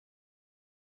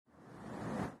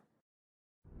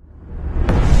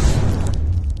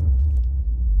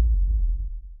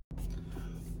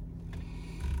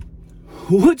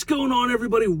What's going on,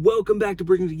 everybody? Welcome back to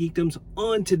Bridging the Geekdoms.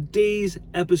 On today's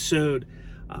episode,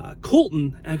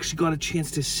 Colton actually got a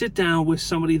chance to sit down with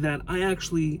somebody that I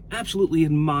actually absolutely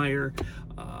admire.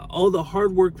 All the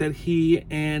hard work that he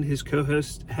and his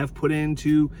co-hosts have put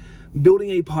into building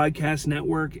a podcast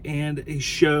network and a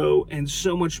show and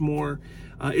so much more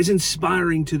is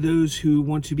inspiring to those who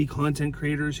want to be content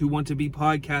creators, who want to be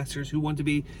podcasters, who want to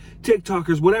be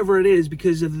TikTokers, whatever it is,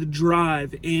 because of the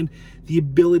drive and the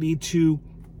ability to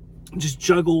just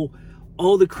juggle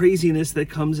all the craziness that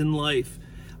comes in life.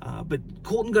 But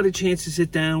Colton got a chance to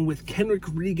sit down with Kenrick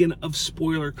Regan of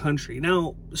Spoiler Country.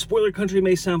 Now, Spoiler Country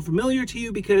may sound familiar to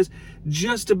you because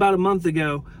just about a month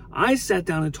ago, I sat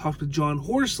down and talked with John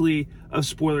Horsley of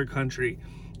Spoiler Country.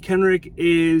 Kenrick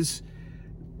is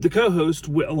the co-host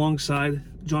alongside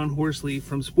John Horsley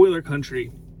from Spoiler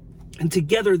Country. And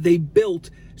together they built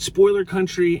Spoiler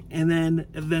Country and then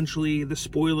eventually the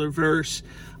Spoilerverse,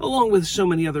 along with so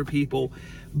many other people.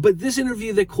 But this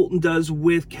interview that Colton does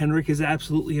with Kenrick is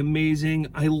absolutely amazing.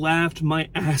 I laughed my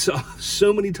ass off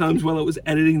so many times while I was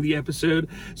editing the episode.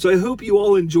 So I hope you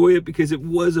all enjoy it because it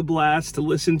was a blast to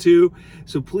listen to.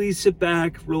 So please sit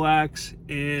back, relax,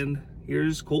 and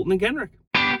here's Colton and Kenrick.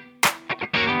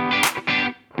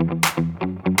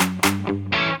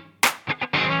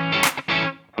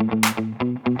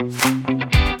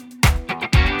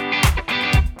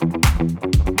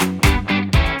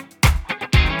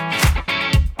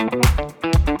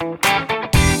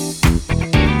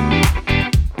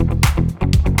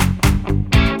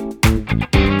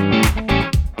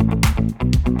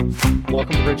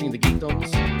 Welcome to Bridging the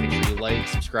Geekdoms. Make sure you like,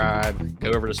 subscribe,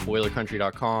 go over to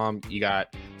spoilercountry.com. You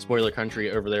got Spoiler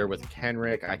Country over there with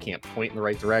Kenrick. I can't point in the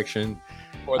right direction.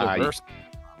 Or the verse.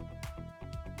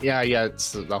 Yeah,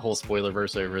 it's the whole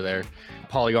Spoilerverse over there.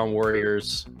 Polygon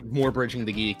Warriors, more Bridging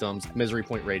the Geekdoms, Misery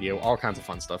Point Radio, all kinds of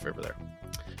fun stuff over there.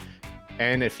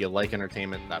 And if you like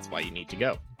entertainment, that's why you need to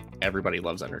go. Everybody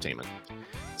loves entertainment.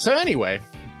 So anyway,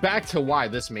 back to why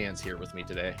this man's here with me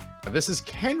today. This is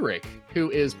Kenrick, who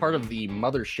is part of the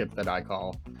mothership that I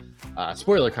call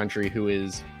Spoiler Country, who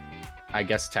is, I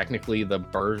guess, technically the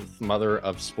birth mother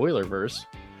of Spoilerverse.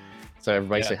 So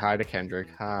everybody say hi to Kendrick.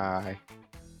 Hi.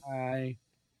 Hi.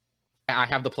 I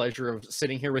have the pleasure of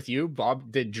sitting here with you.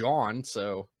 Bob did John,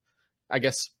 so I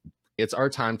guess it's our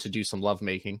time to do some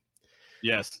lovemaking.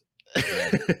 Yes.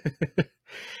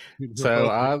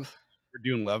 So we're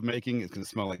doing lovemaking. It's gonna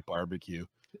smell like barbecue.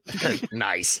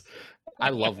 Nice. I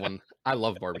love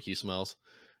barbecue smells.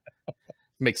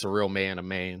 Makes a real man a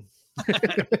man.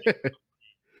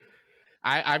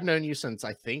 I've known you since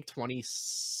I think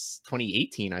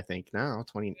 2018. I think now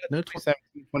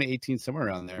 2018, somewhere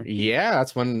around there. Yeah,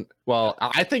 that's when. Well,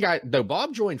 I think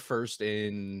Bob joined first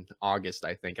in August,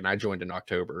 I think, and I joined in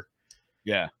October.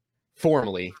 Yeah.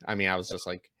 Formally, I mean, I was just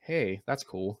like, hey, that's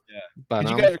cool. Yeah. But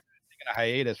you guys are taking a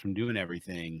hiatus from doing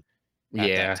everything.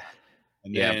 Yeah.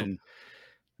 And then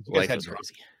life was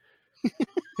crazy.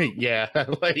 Yeah,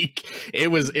 like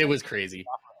it was crazy.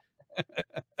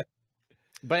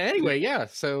 But anyway, yeah.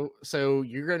 So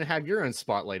you're gonna have your own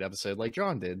spotlight episode like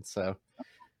John did. So,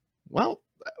 well,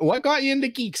 what got you into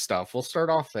geek stuff? We'll start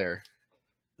off there.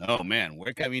 Oh man,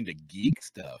 what got me into geek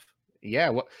stuff?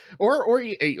 Yeah, or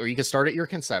you can start at your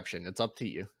conception. It's up to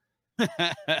you.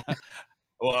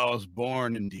 Well, I was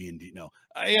born in D&D. No,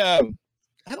 I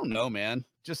don't know, man.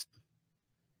 Just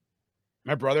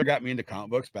my brother got me into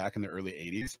comic books back in the early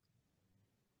 80s.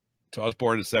 So I was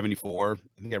born in 74. I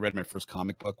think I read my first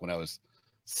comic book when I was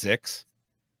 6,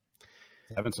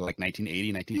 7, so like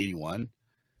 1980, 1981.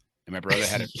 And my brother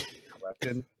had a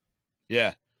collection.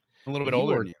 Yeah, a little bit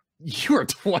older than you. You are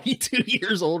 22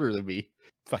 years older than me.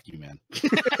 Fuck you, man.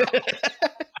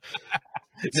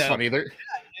 It's funny.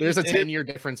 There's a 10-year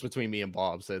difference between me and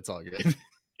Bob, so it's all good.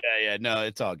 Yeah. No,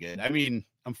 it's all good. I mean,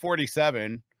 I'm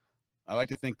 47. I like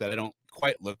to think that I don't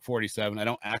quite look 47. I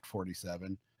don't act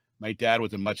 47. My dad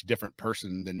was a much different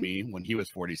person than me when he was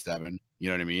 47. You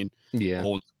know what I mean? Yeah.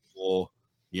 Old school,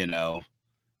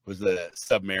 was the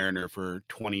submariner for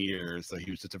 20 years. So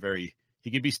he was just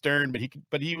he could be stern,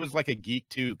 but he was like a geek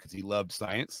too, because he loved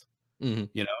science. Mm-hmm.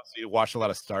 So he watched a lot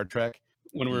of Star Trek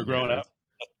when we were growing up.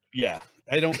 Yeah.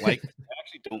 I actually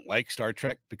don't like Star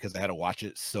Trek because I had to watch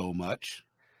it so much.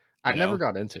 I never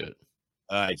got into it.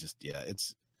 I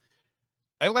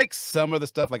like some of the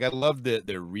stuff. Like I love the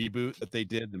reboot that they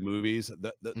did, the movies.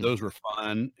 Those were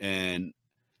fun, and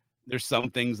there's some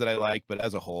things that I like, but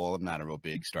as a whole, I'm not a real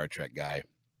big Star Trek guy.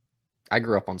 I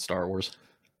grew up on Star Wars.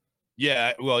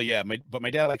 Yeah, well, yeah, but my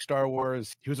dad liked Star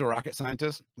Wars. He was a rocket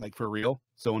scientist, like for real.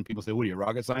 So when people say, "What are you, a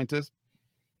rocket scientist?"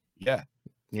 Yeah.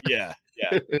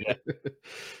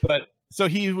 But So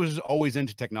he was always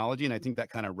into technology, and I think that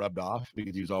kind of rubbed off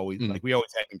because he was always like, we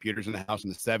always had computers in the house. In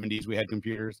the 70s, we had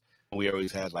computers, and we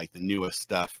always had like the newest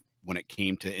stuff when it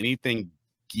came to anything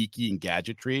geeky and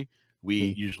gadgetry. We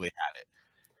usually had it.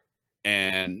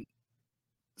 And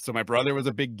so my brother was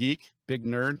a big geek, big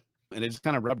nerd, and it just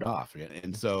kind of rubbed off.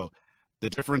 And so the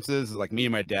differences is like me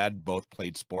and my dad both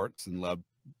played sports and loved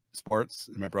sports,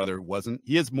 and my brother wasn't.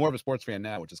 He is more of a sports fan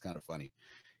now, which is kind of funny.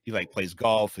 He like plays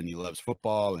golf and he loves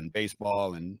football and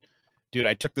baseball. And dude,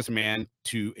 I took this man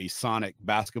to a Sonic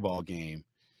basketball game,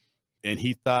 and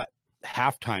he thought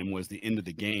halftime was the end of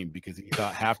the game because he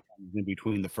thought halftime was in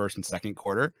between the first and second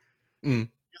quarter. He's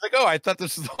like, "Oh, I thought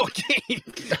this was the whole game."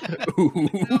 No,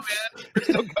 man, we're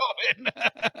still going.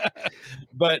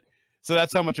 But so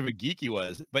that's how much of a geek he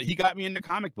was. But he got me into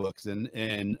comic books,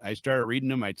 and I started reading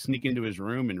them. I'd sneak into his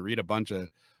room and read a bunch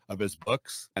of his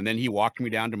books, and then he walked me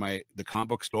down to the comic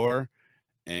book store,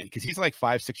 and because he's like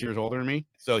 5-6 years older than me,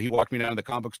 so he walked me down to the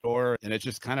comic book store, and it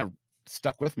just kind of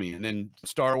stuck with me. And then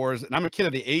Star Wars, and I'm a kid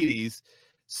of the 80s,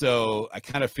 so I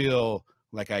kind of feel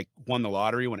like I won the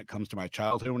lottery when it comes to my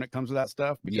childhood when it comes to that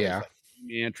stuff. Yeah.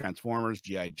 Like, Transformers,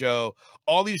 G.I. Joe,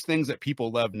 all these things that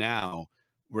people love now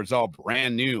was all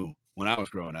brand new when I was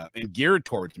growing up and geared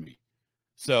towards me.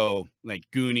 So like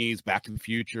Goonies, Back to the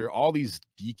Future, all these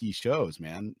geeky shows,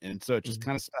 man. And so it just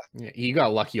kind of stuck. Yeah, you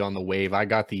got lucky on the wave. I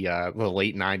got the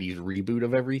late 90s reboot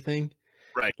of everything.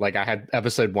 Right. Like I had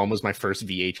episode 1 was my first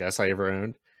VHS I ever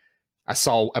owned. I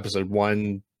saw episode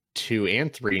 1, 2,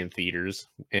 and 3 in theaters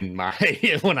in my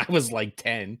when I was like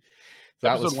 10. So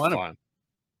that was fun.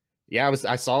 Yeah,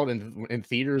 I saw it in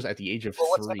theaters at the age of 3.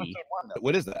 What's episode 1?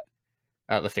 What is that?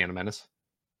 The Phantom Menace.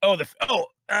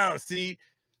 See.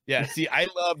 Yeah, see, I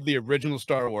love the original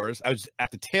Star Wars. I was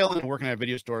at the tail end working at a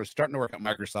video store, starting to work at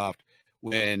Microsoft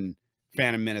when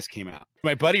Phantom Menace came out.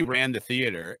 My buddy ran the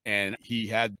theater, and he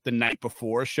had the night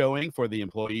before showing for the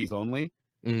employees only,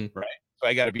 right? So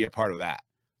I got to be a part of that.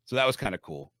 So that was kind of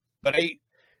cool. But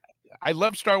I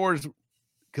love Star Wars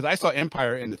because I saw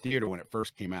Empire in the theater when it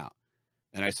first came out,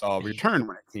 and I saw Return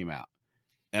when it came out,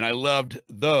 and I loved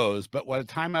those. But by the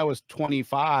time I was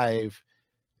 25,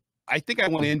 I think I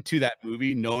went into that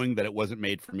movie knowing that it wasn't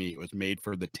made for me. It was made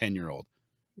for the 10-year-old.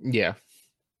 Yeah.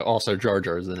 Also, Jar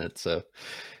Jar's in it, so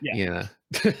yeah.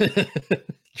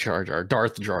 Jar Jar,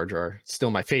 Darth Jar Jar, still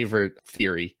my favorite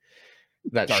theory.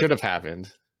 That should have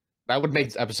happened. That would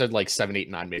make episode like 7, 8,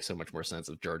 9 make so much more sense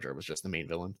if Jar Jar was just the main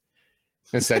villain.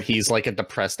 Instead, he's like a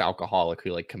depressed alcoholic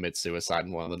who like commits suicide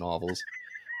in one of the novels.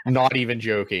 Not even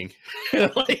joking.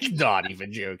 Like, not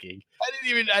even joking.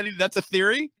 That's a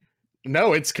theory?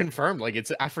 No, it's confirmed. Like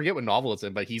I forget what novel it's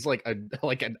in, but he's like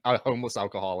a homeless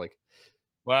alcoholic.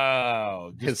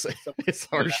 Wow. His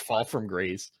harsh fall from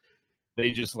grace. They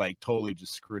just like totally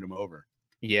just screwed him over.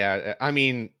 Yeah, I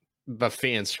mean, the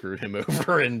fans screwed him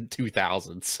over in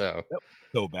 2000, so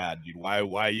bad, dude.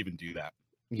 Why even do that?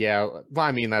 Yeah, well,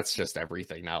 I mean, that's just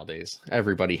everything nowadays.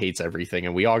 Everybody hates everything,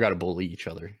 and we all got to bully each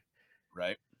other.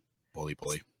 Right. Bully.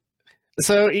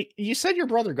 So you said your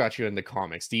brother got you into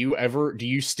comics. Do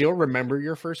you still remember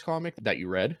your first comic that you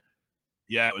read?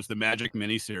 Yeah, it was the Magic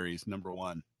miniseries,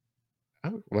 #1.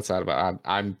 Oh, what's that about?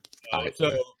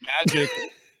 So Magic,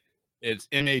 it's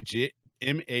Magik.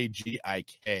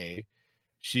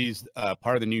 She's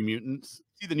part of the New Mutants.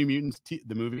 See the New Mutants,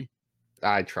 the movie?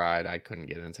 I tried. I couldn't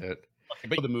get into it. Okay,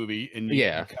 but the movie, and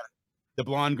the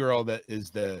blonde girl that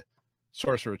is the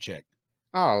sorcerer chick.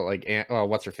 Oh, like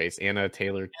what's her face? Anna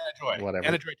Taylor. Anna Joy. Whatever.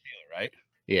 Anna Joy Taylor, right?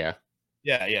 Yeah.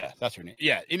 Yeah, that's her name.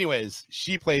 Yeah. Anyways,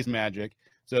 she plays Magic,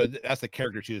 so that's the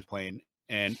character she was playing,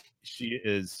 and she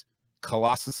is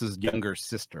Colossus's younger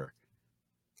sister.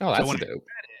 Oh, that's so dope.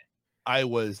 I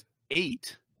was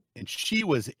 8, and she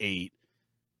was 8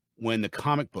 when the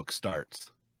comic book starts,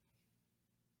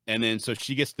 and then so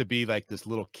she gets to be like this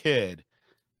little kid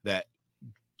that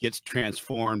gets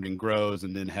transformed and grows,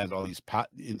 and then has all these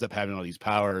ends up having all these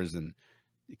powers, and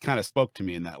it kind of spoke to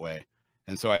me in that way,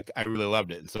 and so I really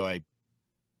loved it, and so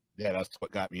that's what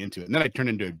got me into it, and then I turned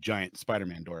into a giant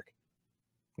Spider-Man dork.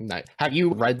 Nice. Have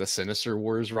you read the Sinister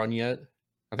Wars run yet?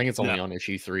 I think it's only on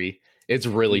issue 3. It's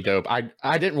really dope. I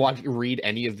didn't read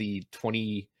any of the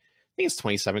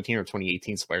 2017 or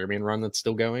 2018 Spider-Man run that's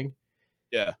still going.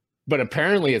 Yeah, but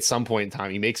apparently at some point in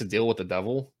time he makes a deal with the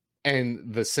devil.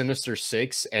 And the Sinister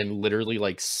Six and literally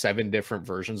like 7 different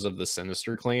versions of the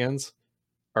Sinister clans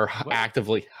are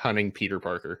actively hunting Peter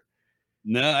Parker.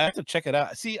 No, I have to check it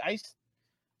out. See,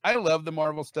 I love the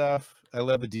Marvel stuff. I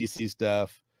love the DC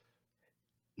stuff.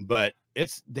 But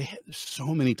they have so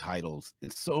many titles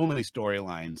and so many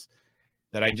storylines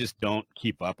that I just don't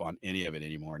keep up on any of it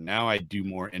anymore. Now I do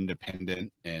more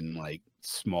independent and like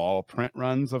small print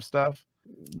runs of stuff,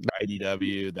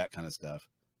 IDW, that kind of stuff.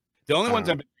 The only ones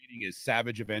I've been reading is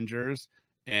Savage Avengers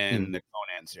and the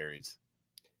Conan series.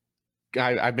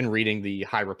 I've been reading the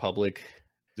High Republic.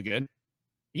 Is it good?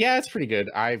 Yeah, it's pretty good.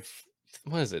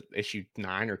 What is it, issue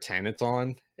 9 or 10 it's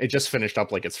on? It just finished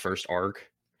up like its first arc.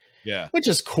 Yeah. Which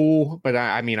is cool, but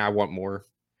I mean, I want more.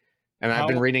 And I've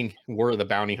been reading War of the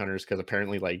Bounty Hunters because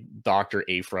apparently like Dr.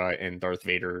 Aphra and Darth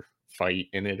Vader fight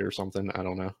in it or something. I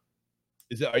don't know.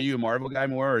 Are you a Marvel guy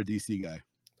more or a DC guy?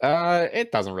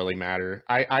 It doesn't really matter.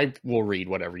 I will read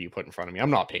whatever you put in front of me. I'm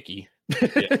not picky.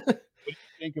 Yeah. What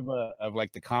do you think of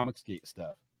like the Comicsgate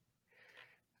stuff?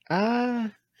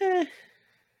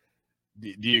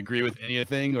 Do you agree with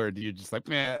anything, or do you just like,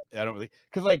 man, I don't really?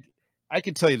 Because like I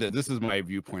can tell you that this is my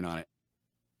viewpoint on it.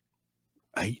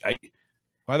 I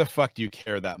why the fuck do you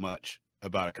care that much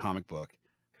about a comic book?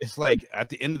 It's like at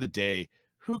the end of the day,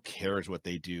 who cares what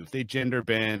they do? If they gender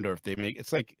bend or if they make,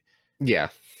 it's like, yeah,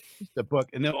 the book.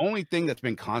 And the only thing that's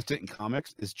been constant in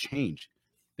comics is change.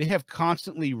 They have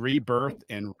constantly rebirthed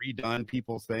and redone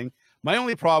people's thing. My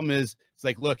only problem is it's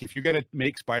like, look, if you're gonna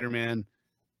make Spider-Man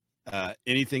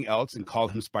anything else and call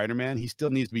him Spider-Man, he still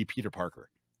needs to be Peter Parker.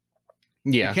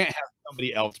 Yeah, you can't have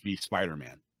somebody else be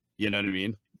Spider-Man. You know what I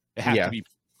mean? It has to be,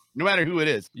 no matter who it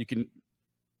is. You can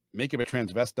make him a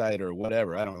transvestite or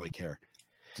whatever. I don't really care.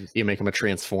 Just, you make him a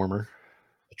transformer.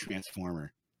 A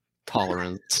transformer.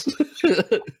 Tolerance.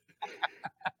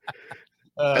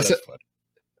 That's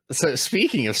so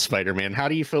speaking of Spider-Man, how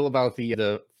do you feel about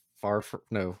the Far From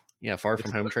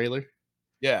Home trailer?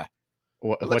 Yeah.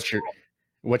 What's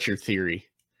your theory?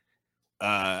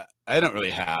 I don't really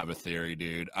have a theory,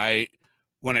 dude.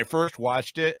 When I first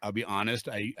watched it, I'll be honest,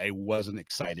 I wasn't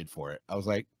excited for it. I was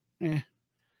like, eh.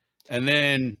 And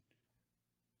then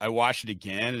I watched it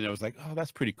again and I was like, oh,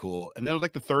 that's pretty cool. And then it was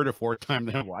like the third or fourth time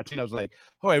that I'm watching, I was like,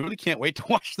 oh, I really can't wait to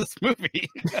watch this movie.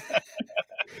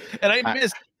 And I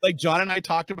missed, like John and I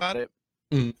talked about it,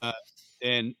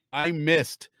 and I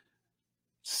missed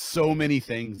so many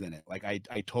things in it. Like I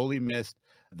totally missed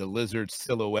the lizard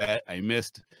silhouette. I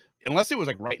missed, unless it was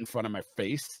like right in front of my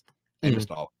face, I missed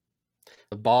all.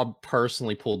 Bob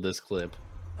personally pulled this clip.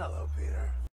 Hello,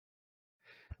 Peter.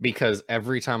 Because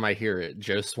every time I hear it,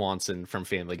 Joe Swanson from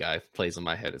Family Guy plays in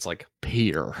my head. It's like,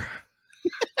 Peter.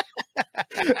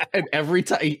 And every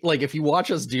time, like, if you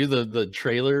watch us do the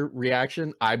trailer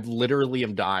reaction, I literally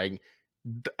am dying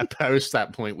post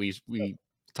that point we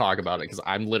talk about it, because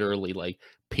I'm literally like,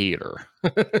 Peter.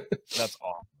 That's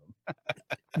awesome.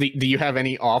 Do you have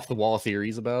any off the wall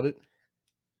theories about it?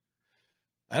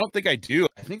 I don't think I do.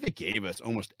 I think they gave us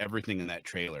almost everything in that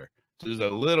trailer. So there's a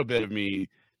little bit of me,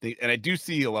 and I do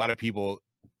see a lot of people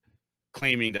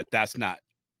claiming that that's not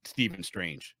Stephen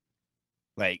Strange.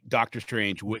 Like Doctor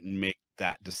Strange wouldn't make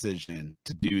that decision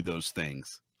to do those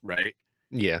things, right?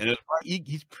 Yeah. And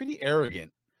he's pretty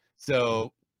arrogant.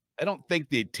 So I don't think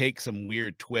they'd take some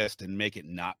weird twist and make it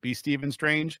not be Stephen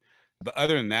Strange. But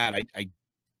other than that,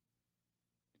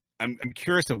 I'm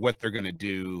curious of what they're going to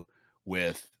do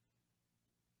with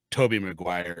Tobey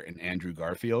Maguire and Andrew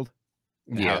Garfield.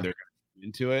 And how they're going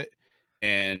into it.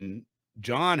 And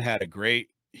John had a great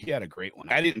one.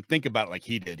 I didn't think about it like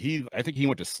he did. I think he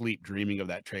went to sleep dreaming of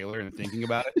that trailer and thinking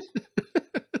about it.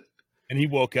 And he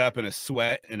woke up in a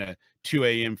sweat in a 2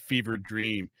 a.m. fevered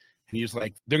dream. And he was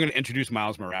like, they're going to introduce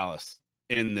Miles Morales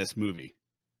in this movie.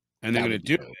 And they're going to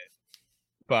do it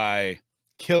by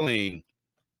killing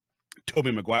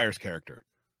Tobey Maguire's character.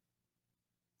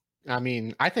 I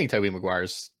mean, I think Tobey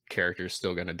Maguire's character is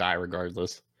still going to die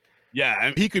regardless. Yeah, I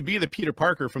mean, he could be the Peter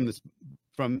Parker from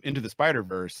Into the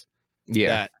Spider-Verse.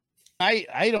 Yeah.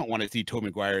 I don't want to see Tobey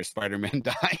Maguire's Spider-Man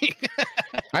die.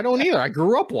 I don't either. I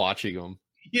grew up watching him.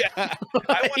 Yeah.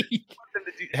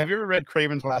 Have you ever read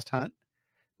Kraven's Last Hunt?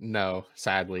 No,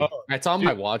 sadly. It's on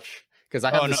my watch because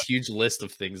I have this huge list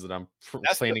of things that I'm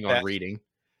planning on reading.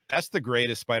 That's the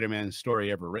greatest Spider-Man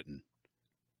story ever written.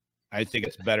 I think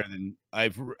it's better than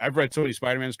I've read so many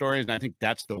Spider-Man stories, and I think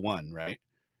that's the one, right?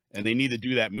 And they need to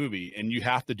do that movie, and you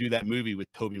have to do that movie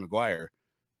with Tobey Maguire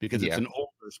because it's an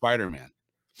older Spider-Man.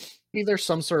 Maybe there's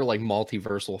some sort of like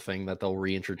multiversal thing that they'll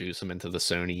reintroduce him into the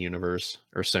Sony universe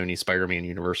or Sony Spider-Man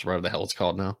universe, whatever the hell it's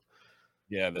called now.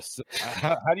 Yeah,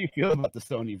 how do you feel about the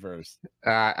Sony verse?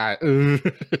 How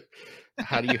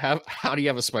do you have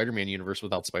a Spider-Man universe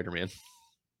without Spider-Man?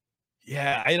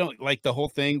 Yeah, I don't like the whole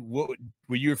thing.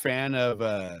 Were you a fan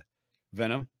of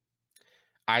Venom?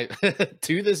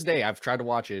 To this day, I've tried to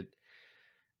watch it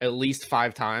at least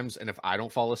 5 times, and if I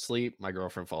don't fall asleep, my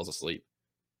girlfriend falls asleep.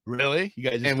 Really? You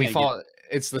guys? And we fall.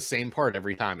 It's the same part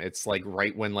every time. It's like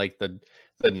right when like the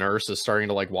nurse is starting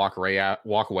to like walk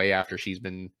away after she's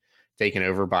been taken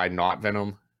over by not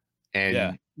Venom, and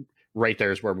Yeah. right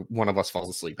there is where one of us falls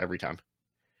asleep every time.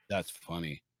 That's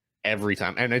funny. Every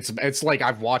time. And it's like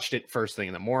I've watched it first thing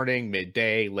in the morning,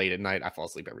 midday, late at night. I fall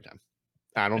asleep every time.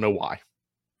 I don't know why.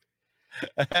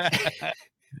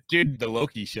 Dude, the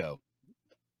Loki show.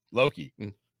 Loki.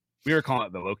 Mm. We were calling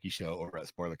it the Loki show over at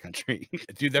Spoiler Country.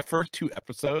 Dude, the first 2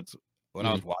 episodes, when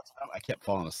I was watching them, I kept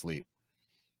falling asleep.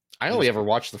 I only ever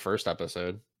watched the first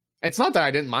episode. It's not that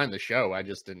I didn't mind the show. I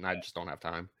just don't have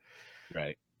time.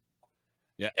 Right.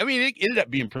 Yeah. I mean, it ended up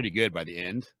being pretty good by the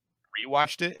end.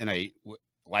 Rewatched it, and I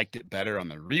liked it better on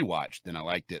the rewatch than I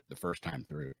liked it the first time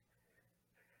through,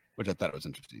 which I thought was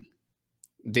interesting.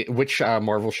 Which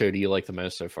Marvel show do you like the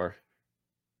most so far?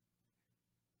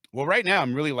 Well, right now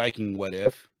I'm really liking What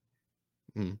If,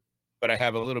 Mm. but I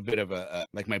have a little bit of a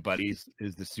like my buddies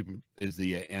is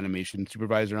the animation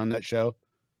supervisor on that show,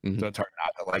 so it's hard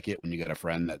not to like it when you got a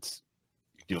friend that's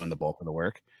doing the bulk of the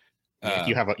work. Yeah,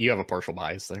 you have a partial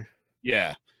bias there.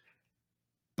 Yeah,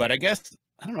 but I guess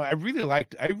I don't know. I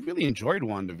really enjoyed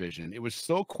WandaVision. It was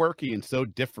so quirky and so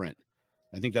different.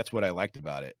 I think that's what I liked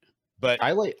about it. But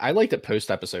I liked it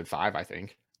post episode 5, I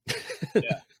think.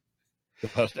 Yeah. The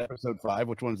post episode 5,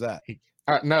 which one's that?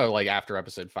 No, like after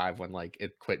episode 5, when like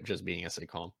it quit just being a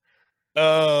sitcom.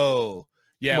 Oh,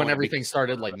 yeah. When everything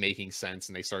started like making sense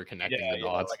and they started connecting the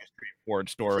dots, like a straightforward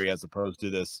story as opposed to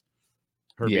this.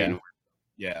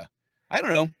 Yeah. I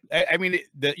don't know. I mean,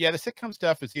 the sitcom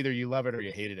stuff is either you love it or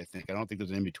you hate it. I think I don't think there's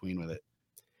an in between with it.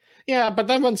 Yeah, but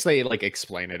then once they like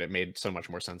explain it, it made so much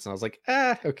more sense, and I was like,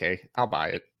 okay, I'll buy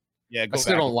it. Yeah, I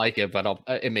still don't like it, but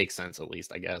it makes sense at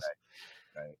least, I guess.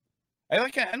 Right. I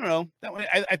don't know that one.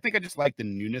 I think I just like the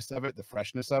newness of it, the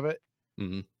freshness of it.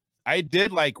 Mm-hmm. I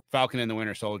did like Falcon and the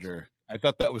Winter Soldier. I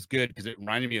thought that was good because it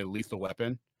reminded me of Lethal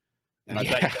Weapon, and I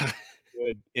thought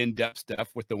good in-depth stuff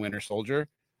with the Winter Soldier.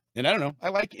 And I don't know, I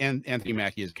like Anthony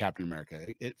Mackie as Captain America.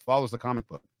 It follows the comic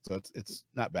book, so it's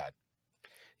not bad.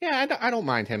 Yeah, I don't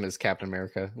mind him as Captain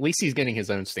America. At least he's getting his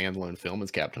own standalone film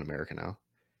as Captain America now.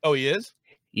 Oh, he is?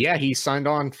 Yeah, he signed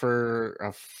on for a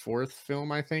 4th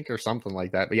film, I think, or something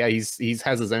like that. But yeah, he's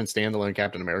has his own standalone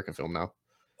Captain America film now.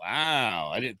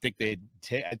 Wow, I didn't think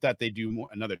I thought they'd do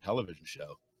another television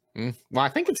show. Well, I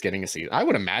think it's getting a season. I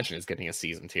would imagine it's getting a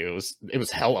season 2. It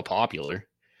was hella popular.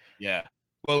 Yeah.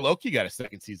 Well, Loki got a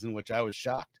 2nd season, which I was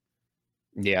shocked.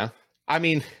 Yeah. I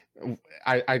mean,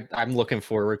 I'm looking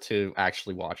forward to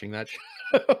actually watching that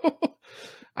show.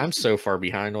 I'm so far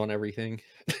behind on everything.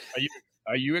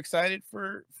 Are you excited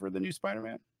for the new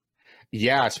Spider-Man?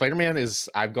 Yeah, Spider-Man is,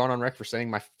 I've gone on record for saying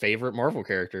my favorite Marvel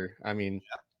character. I mean,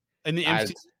 and the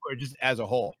MCU or just as a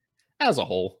whole? As a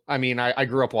whole. I mean, I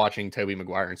grew up watching Tobey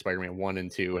Maguire and Spider-Man 1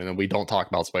 and 2, and then we don't talk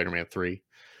about Spider-Man 3.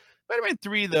 Spider-Man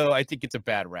 3, though, I think it's a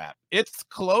bad rap. It's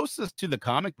closest to the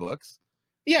comic books.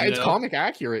 Yeah, it's comic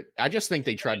accurate. I just think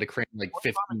they tried to cram like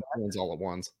 15 villains all at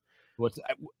once.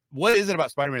 What is it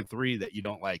about Spider-Man 3 that you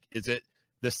don't like? Is it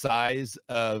the size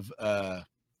of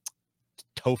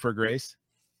Topher Grace?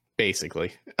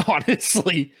 Basically,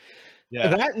 honestly. Yeah.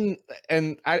 That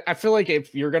and I feel like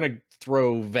if you're gonna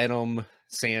throw Venom,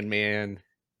 Sandman,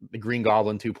 the Green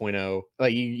Goblin 2.0,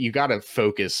 like you gotta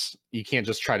focus. You can't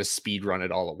just try to speed run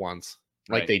it all at once.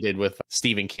 Like they did with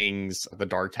Stephen King's The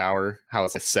Dark Tower, how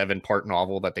it's a 7-part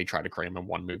novel that they try to cram in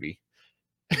one movie.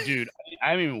 Dude,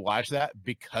 I haven't even watched that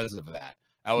because of that.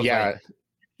 I was like,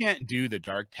 you can't do The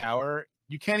Dark Tower.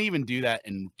 You can't even do that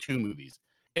in 2 movies.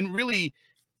 And really,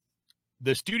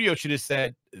 the studio should have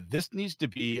said, this needs to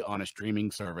be on a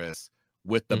streaming service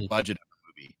with the budget of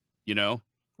the movie, you know?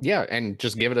 Yeah, and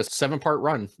just give it a 7-part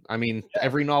run. I mean,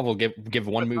 every novel give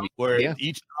one movie. Where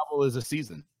each novel is a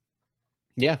season.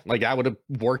 Yeah, like that would have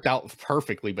worked out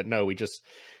perfectly, but no, we just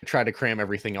tried to cram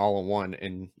everything all in one,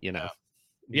 and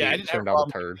it turned out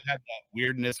a turd. I had that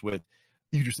weirdness with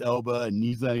Idris Elba, and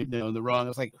he's like, the wrong. I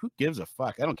was like, who gives a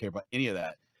fuck? I don't care about any of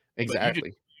that. Exactly.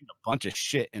 A bunch of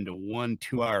shit into one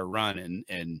 2-hour run,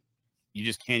 and you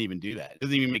just can't even do that. It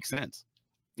doesn't even make sense.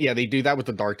 Yeah, they do that with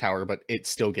The Dark Tower, but it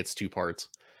still gets 2 parts.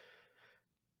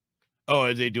 Oh,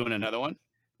 are they doing another one?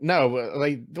 No,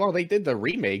 they did the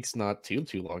remakes not too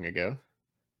long ago.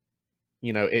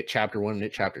 It Chapter 1 and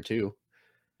It Chapter 2.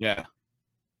 Yeah.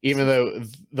 Even though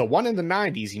the one in the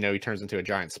 90s, he turns into a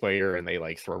giant spider and they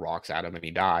like throw rocks at him and he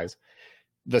dies.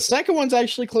 The second one's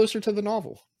actually closer to the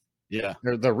novel. Yeah.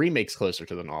 The remake's closer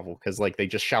to the novel because like they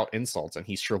just shout insults and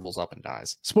he shrivels up and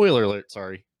dies. Spoiler alert.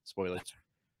 Sorry. Spoiler.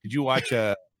 Did you watch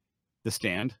The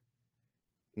Stand?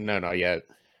 No, not yet.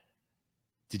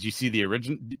 Did you see the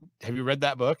original? Have you read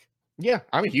that book? Yeah,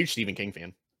 I'm a huge Stephen King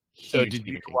fan. So did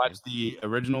you watch the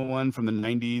original one from the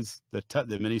 90s, the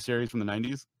miniseries from the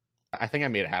 90s? I think I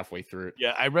made it halfway through it.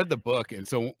 Yeah, I read the book, and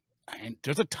so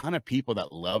there's a ton of people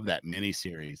that love that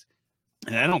miniseries,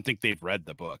 and I don't think they've read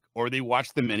the book, or they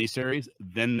watched the miniseries,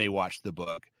 then they watched the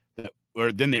book,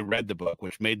 or then they read the book,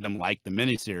 which made them like the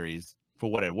miniseries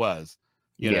for what it was.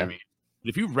 You know what I mean?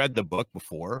 If you've read the book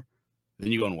before,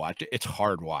 then you go and watch it. It's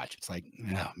hard watch. It's like,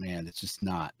 oh man, it's just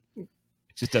not. It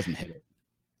just doesn't hit it.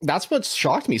 That's what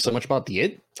shocked me so much about the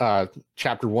It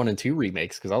chapter 1 and 2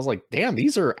 remakes, because I was like, damn,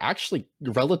 these are actually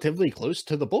relatively close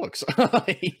to the books. Cut out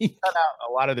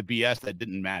a lot of the BS that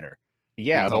didn't matter.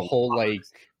 Yeah, the whole like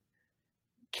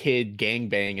kid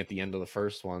gangbang at the end of the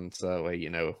first one. So you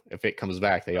know, if it comes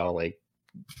back, they all like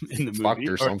in the fucked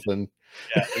movie or something.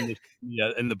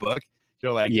 Yeah, in the book,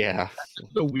 you're like, yeah,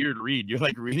 that's a weird read. You're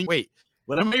like reading. Wait,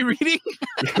 what am I reading?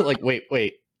 You're like,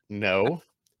 wait, no.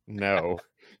 I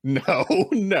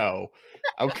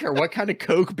don't care what kind of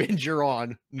coke binge you're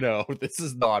on. No, this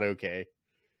is not okay.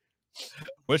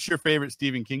 What's your favorite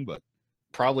Stephen King book?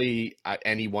 Probably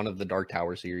any one of the Dark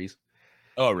Tower series.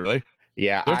 Oh, really?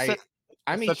 Yeah,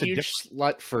 I'm a huge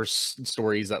different... slut for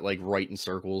stories that like write in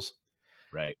circles.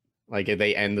 Right. Like if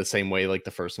they end the same way like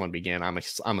the first one began. I'm a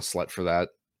slut for that.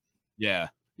 Yeah.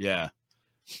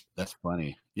 That's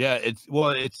funny. Yeah, it's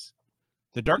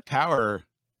the Dark Tower.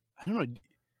 I don't know.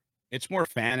 It's more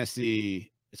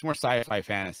fantasy. It's more sci-fi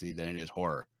fantasy than it is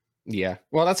horror. Yeah.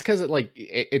 Well, that's because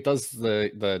it does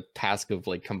the task of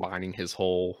like combining his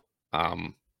whole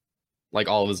like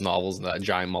all of his novels in that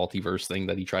giant multiverse thing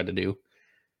that he tried to do.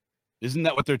 Isn't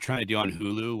that what they're trying to do on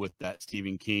Hulu with that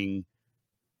Stephen King?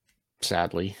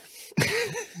 Sadly.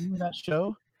 Remember that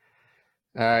show?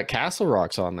 Castle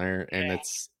Rock's on there, and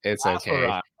it's Castle okay.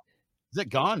 Rock. Is it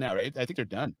gone now, right? I think they're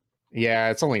done. Yeah,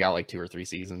 it's only got like 2 or 3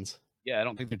 seasons. Yeah, I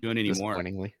don't think they're doing any more.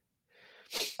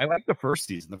 I like the first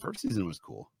season. The first season was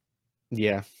cool.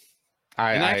 Yeah,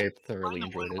 I thoroughly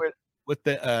enjoyed it. With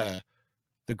the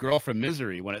girl from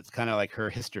Misery, when it's kind of like her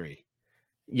history.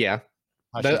 Yeah,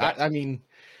 I mean,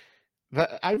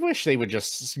 I wish they would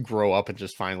just grow up and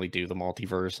just finally do the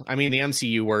multiverse. I mean, the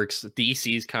MCU works.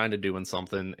 DC's kind of doing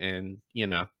something, and you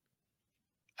know.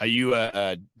 Are you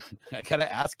I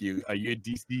gotta ask you, are you a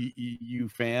DCEU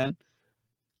fan?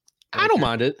 I don't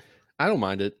mind it.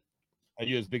 Are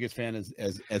you as big a fan as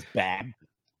Bab?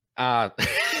 No,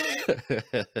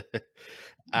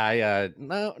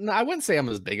 I wouldn't say I'm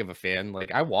as big of a fan.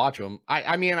 Like I watch them.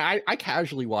 I mean, I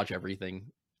casually watch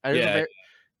everything.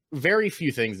 Very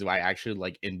few things do I actually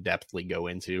like in depthly go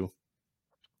into.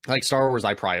 Like Star Wars,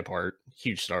 I pry apart.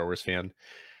 Huge Star Wars fan.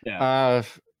 Yeah.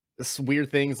 Weird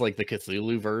things like the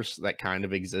Cthulhu verse that kind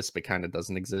of exists but kind of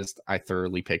doesn't exist. I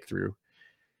thoroughly pick through.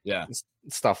 Yeah.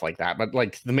 Stuff like that. But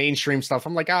like the mainstream stuff,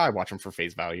 I'm like, I watch them for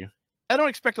face value. I don't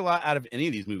expect a lot out of any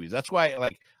of these movies. That's why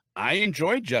like I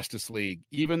enjoyed Justice League,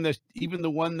 even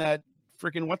the one that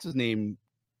freaking what's his name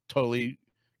totally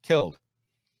killed.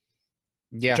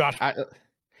 Yeah. Josh,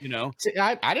 you know, see,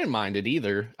 I didn't mind it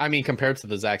either. I mean, compared to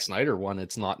the Zack Snyder one,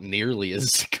 it's not nearly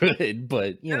as good,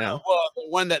 but you know. Well, the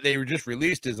one that they just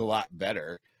released is a lot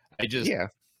better.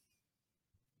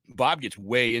 Bob gets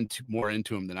way more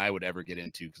into him than I would ever get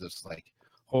into, because it's like,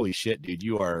 holy shit, dude,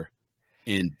 you are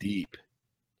in deep.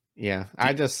 Yeah,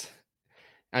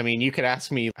 I mean, you could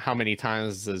ask me how many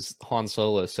times does Han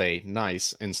Solo say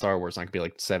nice in Star Wars, and I could be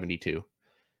like 72.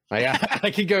 Like,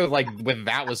 I could go like with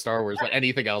that with Star Wars, but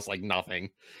anything else, like nothing.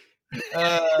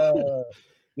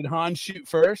 Did Han shoot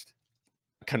first?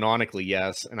 Canonically,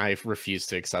 yes, and I refuse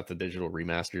to accept the digital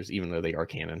remasters, even though they are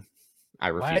canon. I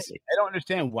refuse. I don't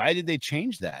understand. Why did they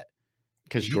change that?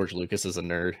 Because George Lucas is a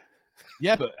nerd.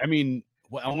 Yeah, but I mean,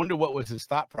 I wonder what was his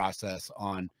thought process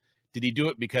on. Did he do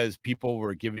it because people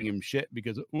were giving him shit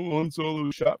because Han Solo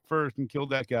shot first and killed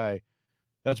that guy?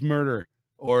 That's murder.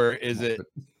 Or is it?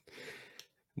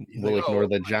 We'll ignore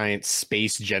the giant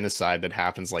space genocide that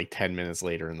happens like 10 minutes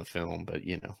later in the film, but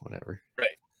you know, whatever.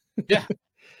 Right. Yeah.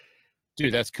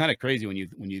 Dude, that's kind of crazy when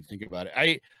you think about it.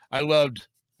 I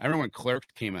remember when Clerks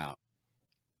came out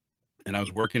and I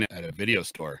was working at a video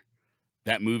store.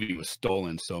 That movie was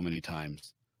stolen so many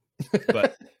times.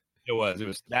 But it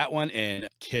was that one and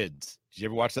Kids. Did you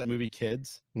ever watch that movie,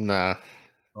 Kids? Nah.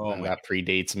 Oh, that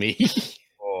predates me.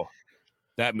 Oh,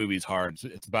 that movie's hard.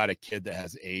 It's about a kid that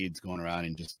has AIDS going around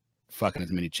and just fucking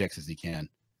as many chicks as he can.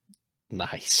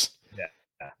 Nice.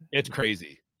 Yeah. It's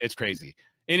crazy. It's crazy.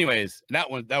 Anyways, that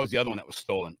was the other one that was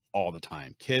stolen all the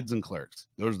time. Kids and Clerks.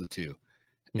 Those are the two.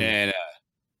 And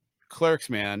Clerks,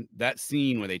 man, that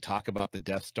scene where they talk about the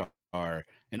Death Star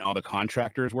and all the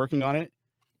contractors working on it.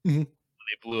 They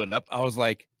blew it up. I was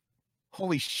like,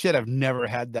 holy shit, I've never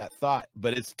had that thought,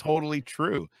 but it's totally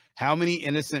true. How many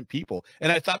innocent people?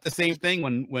 And I thought the same thing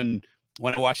when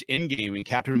when I watched Endgame and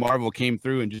Captain Marvel came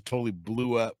through and just totally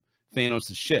blew up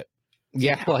Thanos' ship.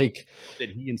 Yeah, like That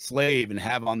he enslave and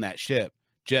have on that ship,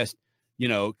 just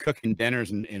cooking dinners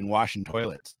and washing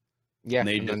toilets. yeah, And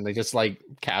and then they just like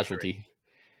casualty.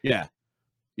 Yeah.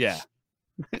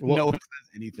 Well, No one says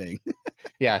anything.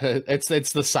 yeah,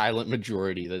 it's the silent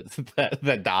majority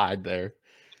that died there.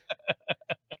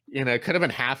 It could have been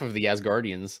half of the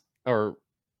Asgardians, or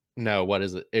no, what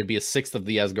is it? It'd be a sixth of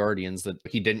the Asgardians that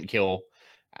he didn't kill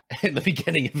in the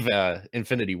beginning of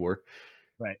Infinity War.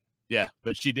 Right. Yeah,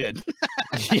 but she did.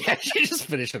 Yeah, she just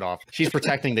finished it off. She's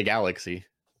protecting the galaxy.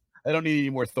 I don't need any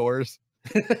more Thors.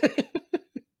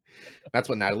 That's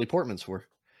what Natalie Portman's for.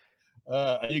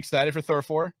 Are you excited for Thor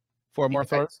 4? 4 more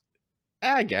Thors?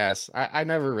 I guess. I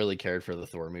never really cared for the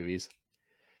Thor movies.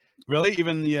 Really?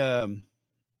 Even the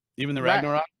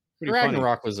Ragnarok? Pretty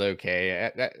Ragnarok was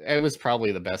okay. It was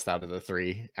probably the best out of the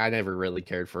three. I never really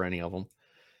cared for any of them.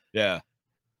 Yeah.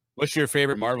 What's your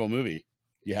favorite Marvel movie?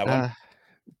 You have one?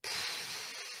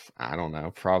 I don't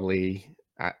know. Probably.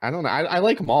 I don't know. I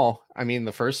like them all. I mean,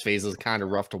 the first phase is kind of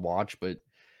rough to watch, but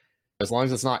as long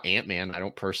as it's not Ant-Man, I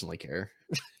don't personally care.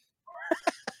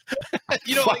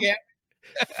 You don't like Ant-Man?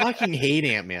 Fucking hate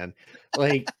Ant-Man.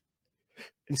 Like,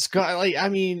 and Scott, like, I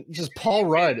mean, just Paul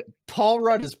Rudd. Paul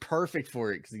Rudd is perfect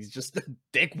for it because he's just a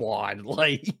dickwad.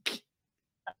 Like,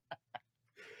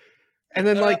 and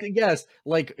then, like, yes,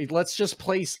 like, let's just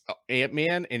place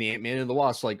Ant-Man and Ant-Man and the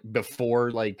Wasp, like,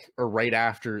 before, like, or right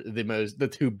after the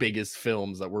two biggest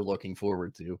films that we're looking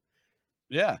forward to.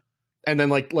 Yeah. And then,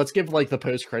 like, let's give, like, the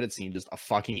post-credit scene just a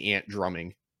fucking ant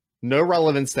drumming. No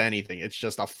relevance to anything. It's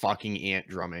just a fucking ant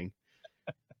drumming.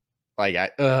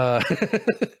 Like,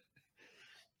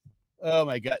 Oh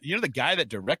my god! The guy that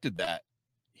directed that,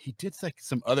 he did like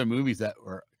some other movies that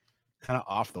were kind of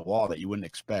off the wall that you wouldn't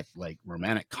expect, like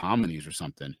romantic comedies or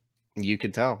something. You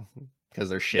could tell because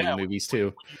they're shitty movies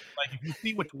too. Like if you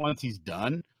see which ones he's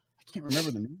done, I can't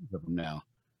remember the names of them now,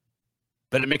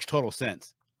 but it makes total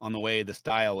sense on the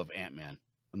style of Ant-Man,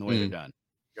 and the way they're done.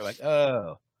 You're like,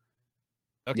 oh,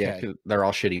 okay, yeah, they're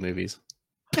all shitty movies.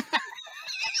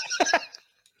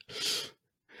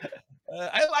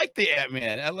 I like the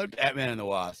Ant-Man. I loved Ant-Man and the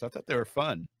Wasp. I thought they were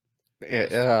fun.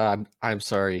 I'm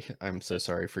sorry. I'm so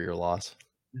sorry for your loss.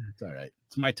 It's all right.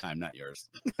 It's my time, not yours.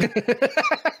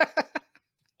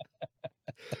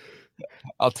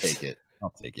 I'll take it.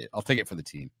 I'll take it for the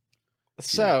team.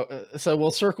 So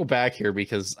we'll circle back here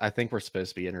because I think we're supposed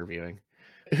to be interviewing.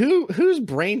 Whose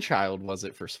brainchild was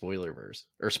it for Spoilerverse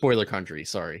or Spoiler Country?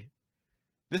 Sorry.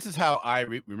 This is how I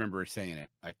remember saying it.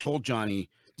 I told Johnny,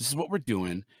 this is what we're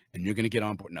doing, and you're going to get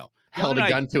on board. No. Held a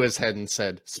gun to his head and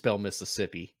said, spell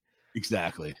Mississippi.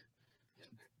 Exactly.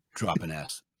 Drop an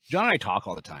S. John and I talk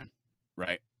all the time,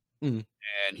 right? Mhm.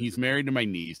 And he's married to my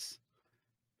niece.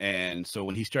 And so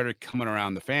when he started coming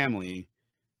around the family,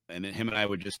 and then him and I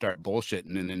would just start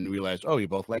bullshitting and then realize, oh, we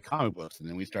both like comic books. And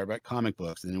then we start about comic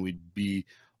books, and then we'd be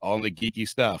all the geeky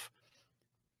stuff.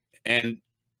 And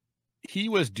he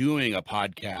was doing a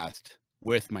podcast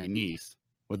with my niece,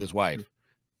 with his wife.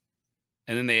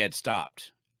 And then they had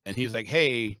stopped. And he's like,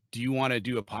 hey, do you want to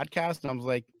do a podcast? And I was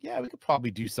like, yeah, we could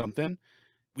probably do something.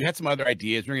 We had some other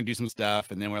ideas. We're going to do some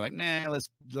stuff. And then we're like, nah,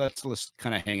 let's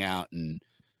kind of hang out and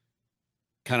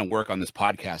kind of work on this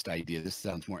podcast idea. This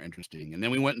sounds more interesting. And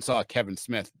then we went and saw Kevin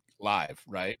Smith live,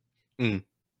 right? Mm.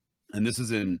 And this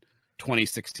is in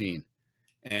 2016.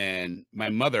 And my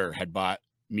mother had bought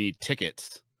me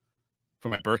tickets for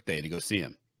my birthday to go see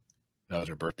him. That was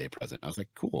her birthday present. I was like,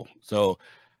 cool. So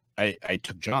I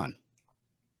took John.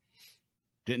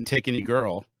 Didn't take any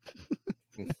girl.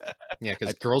 Yeah,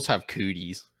 because girls have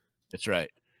cooties. That's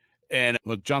right. And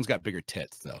well, John's got bigger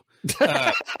tits, though.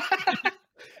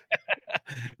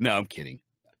 No, I'm kidding.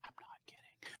 I'm not kidding.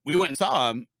 We went and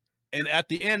saw him, and at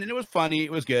the end, and it was funny.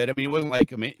 It was good. I mean, it wasn't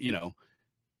like,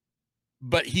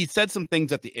 but he said some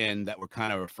things at the end that were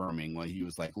kind of affirming. When he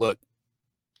was like, look,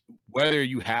 whether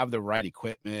you have the right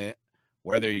equipment,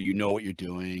 whether you know what you're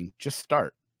doing, just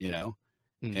start,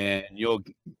 and you'll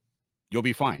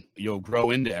be fine. You'll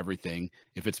grow into everything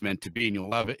if it's meant to be, and you'll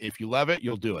love it. If you love it,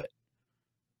 you'll do it.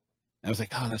 And I was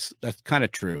like, oh, that's kind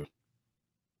of true.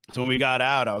 So when we got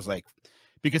out, I was like,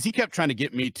 because he kept trying to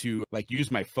get me to like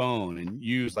use my phone and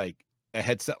use like a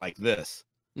headset like this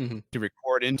to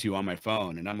record into on my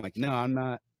phone. And I'm like, no, I'm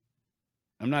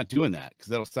not doing that because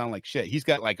that'll sound like shit. He's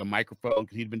got like a microphone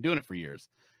because he'd been doing it for years.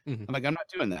 I'm like, I'm not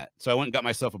doing that. So I went and got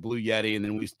myself a Blue Yeti,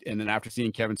 and then after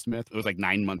seeing Kevin Smith, it was like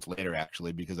 9 months later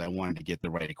actually, because I wanted to get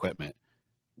the right equipment.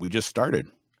 We just started,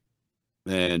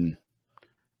 and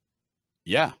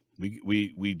yeah,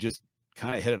 we just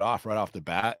kind of hit it off right off the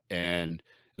bat, and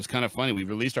was kind of funny. We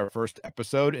released our first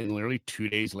episode, and literally 2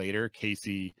 days later,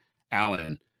 Casey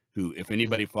Allen, who, if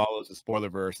anybody follows the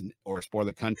Spoilerverse or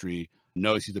Spoiler Country,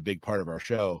 knows he's a big part of our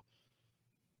show.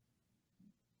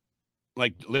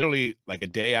 Like literally, like a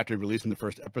day after releasing the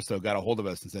first episode, got a hold of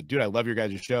us and said, "Dude, I love your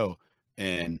guys' show."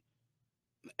 And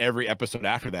every episode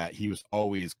after that, he was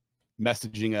always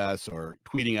messaging us or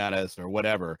tweeting at us or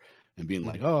whatever, and being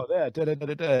like, "Oh, that," da, da, da,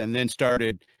 da, da, and then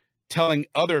started telling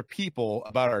other people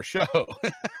about our show.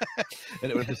 And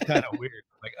it was just kind of weird.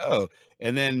 Like, oh,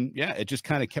 and then yeah, it just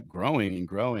kind of kept growing and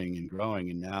growing and growing,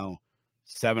 and now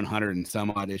 700 and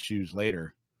some odd issues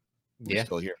later, we're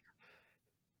still here.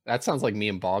 That sounds like me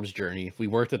and Bob's journey. We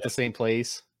worked at the same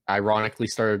place. Ironically,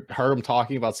 heard him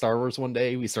talking about Star Wars one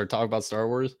day. We started talking about Star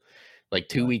Wars. Like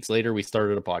 2 weeks later, we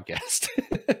started a podcast.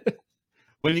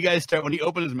 When he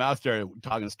opened his mouth, started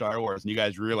talking Star Wars, and you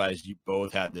guys realized you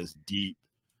both had this deep,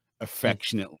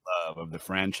 affectionate love of the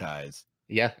franchise.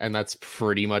 Yeah, and that's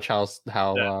pretty much how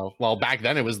well, back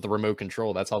then it was the remote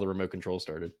control. That's how the remote control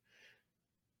started.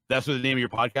 That's what the name of your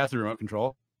podcast, the Remote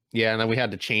Control? Yeah, and then we had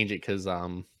to change it because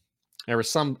there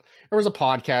was a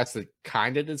podcast that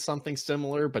kind of did something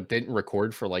similar but didn't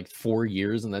record for like 4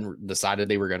 years, and then decided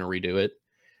they were going to redo it.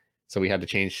 So we had to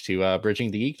change to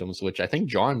Bridging the Geekdoms, which I think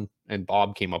John and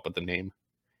Bob came up with the name.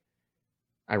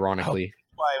 Ironically.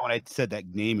 Oh, why when I said that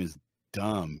name is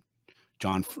dumb,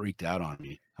 John freaked out on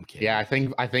me. I'm kidding. Yeah,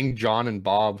 I think John and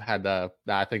Bob had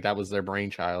I think that was their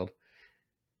brainchild.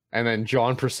 And then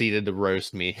John proceeded to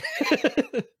roast me.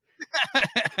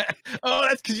 Oh,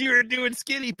 that's because you were doing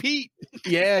Skinny Pete.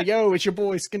 Yeah, yo, it's your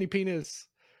boy Skinny Penis.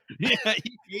 Yeah,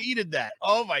 he hated that.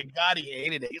 Oh my god, he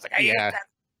hated it. He's like, I hate that.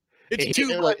 It's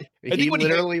too like, he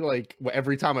literally like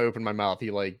every time I opened my mouth,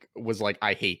 he like was like,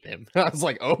 I hate them. I was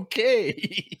like,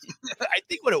 okay. I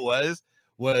think what it was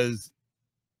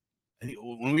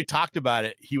when we talked about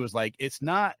it, he was like, it's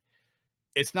not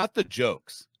the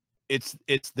jokes, it's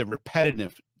the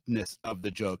repetitiveness of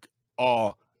the joke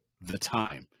all the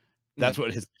time. That's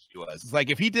what his issue was. It's like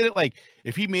if he did it, like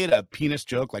if he made a penis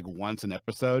joke like once an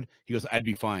episode, he goes, I'd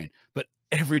be fine. But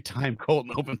every time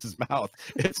Colton opens his mouth,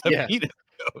 it's a penis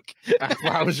joke.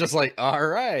 I was just like, all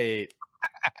right,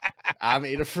 I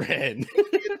made a friend.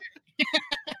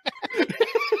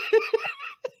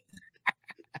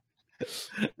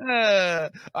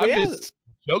 I'm just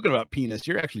joking about penis.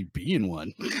 You're actually being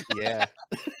one. Yeah.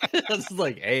 It's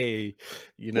like, hey,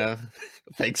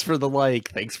 thanks for the like,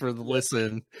 thanks for the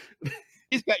listen.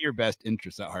 He's got your best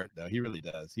interests at heart, though. He really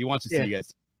does. He wants to see you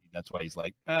guys. That's why he's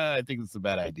like, I think it's a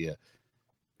bad idea.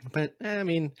 But I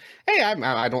mean, hey,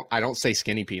 I don't say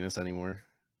Skinny Penis anymore.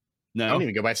 No, I don't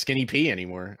even go by Skinny P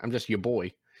anymore. I'm just your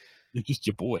boy. You're just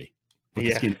your boy.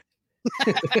 Yeah.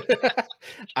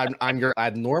 I'm your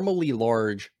abnormally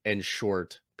large and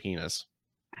short penis.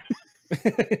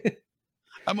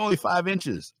 I'm only 5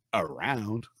 inches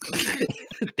around.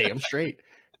 Damn straight.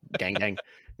 Gang gang.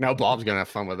 Now Bob's gonna have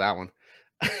fun with that one.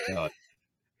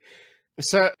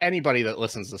 So anybody that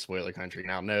listens to Spoiler Country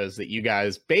now knows that you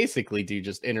guys basically do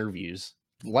just interviews.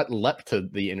 Let to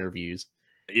the interviews.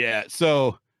 Yeah.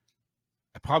 So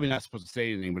I'm probably not supposed to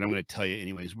say anything, but I'm going to tell you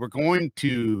anyways. We're going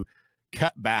to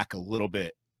cut back a little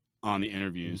bit on the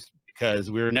interviews because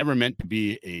we were never meant to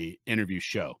be a interview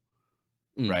show,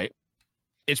 right?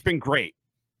 It's been great,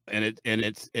 and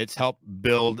it's helped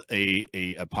build a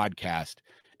podcast,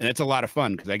 and it's a lot of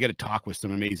fun because I get to talk with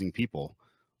some amazing people.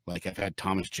 Like I've had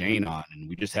Thomas Jane on, and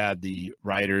we just had the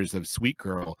writers of Sweet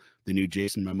Girl, the new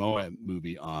Jason Momoa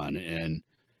movie, on, and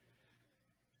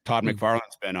Todd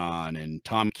McFarlane's been on, and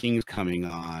Tom King's coming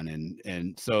on,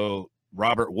 and so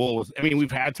Robert Wool. I mean,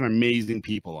 we've had some amazing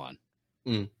people on.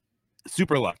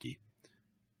 Super lucky.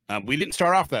 We didn't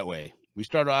start off that way. We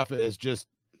started off as just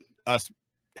us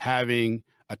having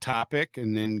a topic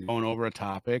and then going over a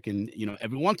topic, and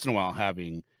every once in a while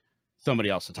having somebody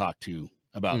else to talk to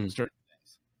about certain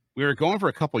things. We were going for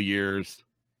a couple years.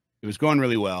 It was going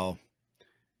really well,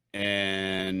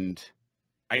 and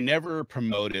I never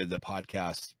promoted the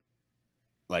podcast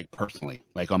like personally,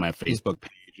 like on my Facebook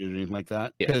page or anything like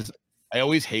that, because I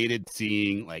always hated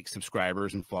seeing like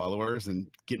subscribers and followers and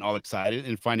getting all excited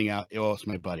and finding out, oh, it's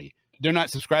my buddy. They're not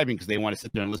subscribing because they want to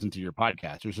sit there and listen to your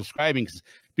podcast. They're subscribing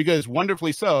because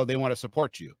wonderfully so, they want to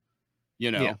support you,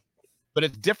 But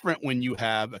it's different when you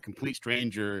have a complete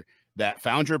stranger that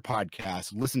found your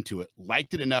podcast, listened to it,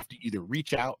 liked it enough to either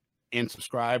reach out and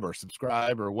subscribe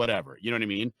or whatever. You know what I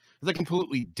mean? It's a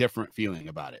completely different feeling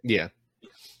about it. Yeah.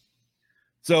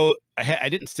 So I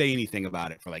didn't say anything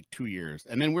about it for like 2 years.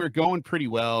 And then we were going pretty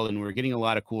well, and we were getting a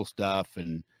lot of cool stuff.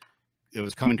 And it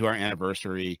was coming to our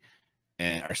anniversary,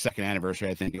 and our second anniversary,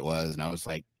 I think it was. And I was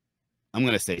like, I'm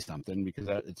going to say something because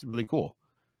it's really cool.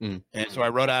 Mm. And so I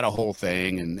wrote out a whole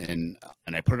thing and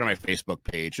I put it on my Facebook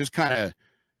page, just kind of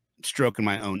stroking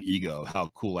my own ego, how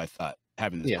cool I thought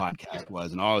having this podcast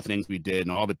was, and all the things we did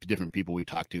and all the different people we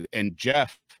talked to. And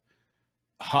Jeff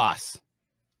Haas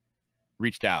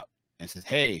reached out and says,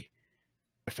 "Hey,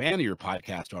 a fan of your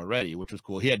podcast already," which was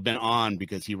cool. He had been on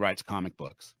because he writes comic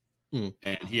books.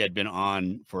 And he had been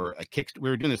on for a we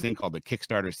were doing this thing called the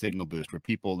Kickstarter Signal Boost, where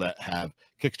people that have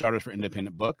Kickstarters for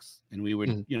independent books, and we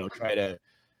would, try to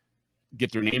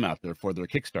get their name out there for their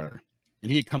Kickstarter. And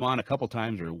he had come on a couple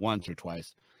times, or once or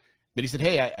twice. But he said,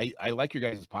 "Hey, I like your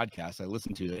guys' podcast. I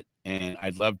listened to it, and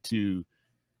I'd love to.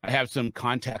 I have some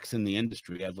contacts in the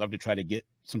industry. I'd love to try to get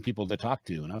some people to talk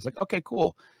to." And I was like, "Okay,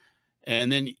 cool."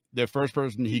 And then the first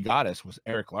person he got us was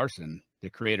Eric Larson, the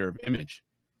creator of Image.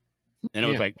 And it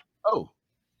was like, oh,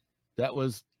 that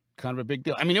was kind of a big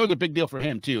deal. I mean, it was a big deal for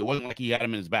him too. It wasn't like he had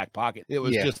him in his back pocket. It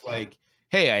was just like,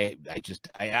 hey,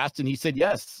 I asked and he said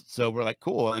yes. So we're like,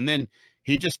 cool. And then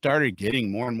he just started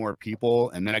getting more and more people.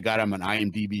 And then I got him an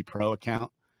IMDb Pro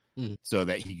account so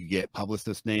that he could get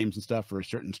publicist names and stuff for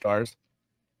certain stars.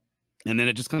 And then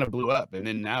it just kind of blew up. And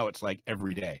then now it's like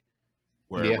every day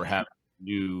where we're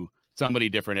having somebody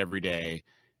different every day.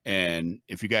 And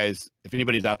if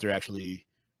anybody's out there actually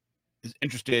is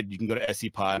interested, you can go to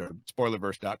SCPod or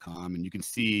spoilerverse.com and you can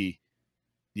see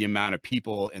the amount of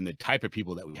people and the type of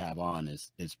people that we have on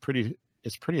is pretty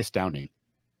astounding.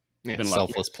 Yeah,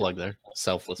 selfless plug there.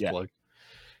 Selfless plug.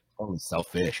 Oh,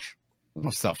 selfish. I'm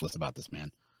not selfless about this,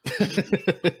 man.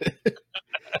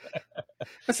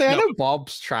 I know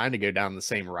Bob's trying to go down the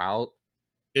same route.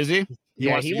 Is he? He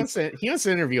wants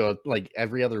to interview like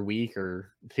every other week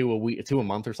or two a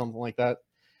month or something like that.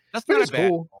 That's not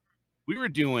cool. We've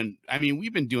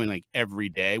been doing like every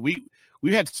day. We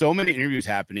had so many interviews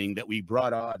happening that we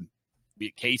brought on.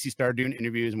 Casey started doing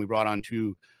interviews, and we brought on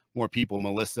 2 more people,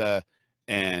 Melissa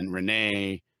and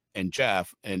Renee and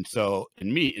Jeff. And so,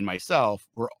 and me and myself,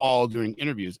 we're all doing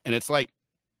interviews. And it's like,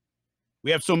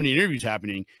 we have so many interviews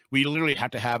happening. We literally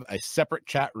have to have a separate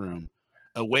chat room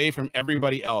away from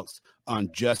everybody else on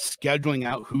just scheduling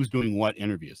out who's doing what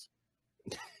interviews.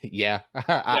 Yeah.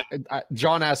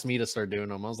 John asked me to start doing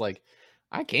them. I was like,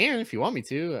 I can if you want me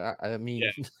to. I mean,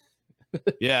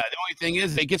 yeah. The only thing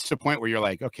is, it gets to a point where you're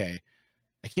like, okay,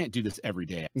 I can't do this every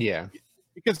day. Yeah.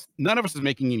 Because none of us is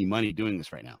making any money doing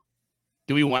this right now.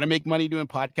 Do we want to make money doing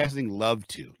podcasting? Love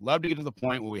to get to the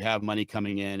point where we have money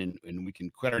coming in and we can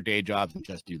quit our day jobs and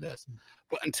just do this.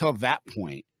 But until that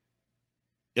point,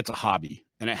 it's a hobby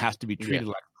and it has to be treated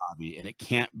like a hobby, and it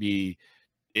can't be,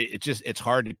 it's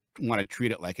hard to want to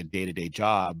treat it like a day-to-day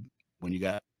job when you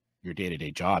got your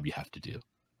day-to-day job you have to do.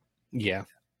 Yeah.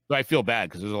 So I feel bad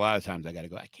because there's a lot of times I got to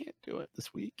go, I can't do it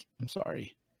this week. I'm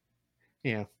sorry.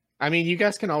 Yeah. I mean, you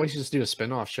guys can always just do a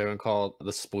spinoff show and call it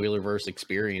the Spoilerverse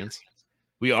Experience.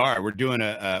 We're doing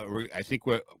I think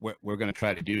what we're going to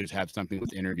try to do is have something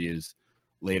with interviews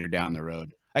later down the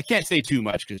road. I can't say too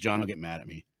much because John will get mad at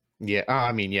me. Yeah.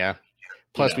 I mean, yeah.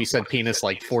 Plus we said penis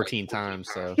like 14 times.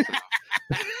 So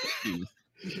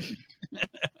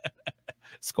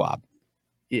Squab.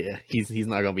 Yeah. He's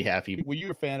not going to be happy. Were you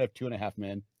a fan of 2.5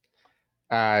 Men?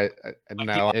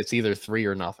 No, it's either 3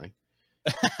 or nothing.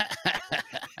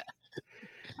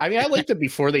 I mean, I liked it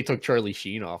before they took Charlie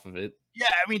Sheen off of it. Yeah,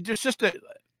 I mean, there's just I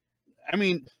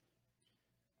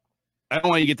don't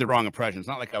want you to get the wrong impression. It's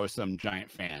not like I was some giant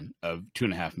fan of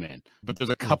 2.5 Men, but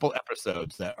there's a couple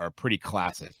episodes that are pretty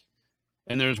classic.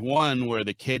 And there's one where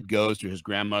the kid goes to his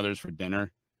grandmother's for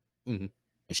dinner, and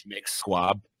she makes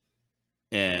squab,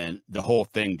 and the whole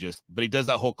thing but he does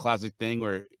that whole classic thing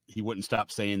where he wouldn't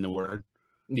stop saying the word.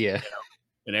 Yeah.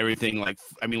 And everything, like,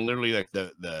 I mean, literally, like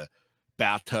the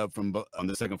bathtub on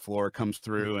the second floor comes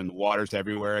through and the water's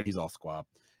everywhere and he's all squab.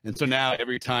 And so now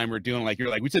every time we're doing, like, you're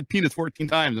like, we said penis 14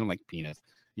 times, and I'm like, penis,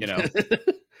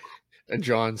 And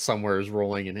John somewhere is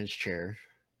rolling in his chair.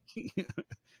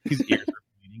 His ears are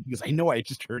bleeding. He goes, I know, I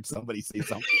just heard somebody say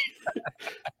something.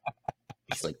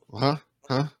 He's like, huh?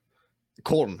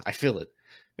 Colton, I feel it.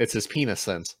 It's his penis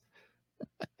sense.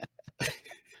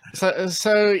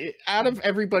 So out of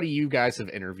everybody you guys have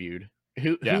interviewed,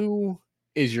 who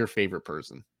is your favorite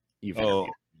person you've interviewed?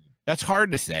 That's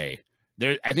hard to say.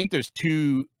 I think there's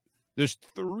 3.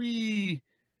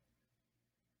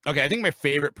 Okay, I think my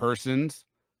favorite persons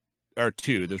are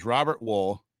 2. There's Robert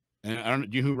Wool,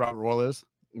 and do you know who Robert Wool is?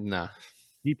 Nah.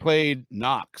 He played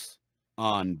Knox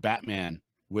on Batman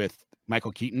with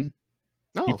Michael Keaton.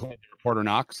 Oh. He played Reporter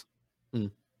Knox. And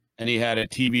he had a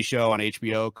TV show on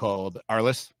HBO called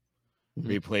Arliss,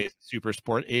 where he plays super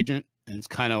sport agent, and it's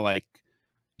kind of like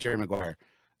Jerry Maguire.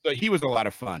 So he was a lot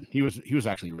of fun. He was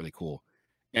actually really cool.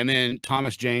 And then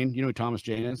Thomas Jane, you know who Thomas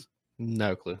Jane is?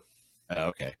 No clue. Oh,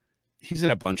 okay. He's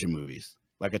in a bunch of movies,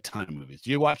 like a ton of movies.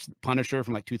 Do you watch Punisher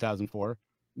from like 2004?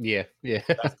 Yeah, yeah.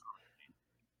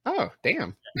 Oh,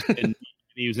 damn. And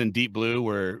he was in Deep Blue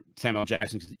where Samuel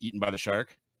Jackson's eaten by the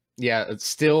shark. Yeah, it's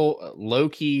still low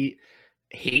key.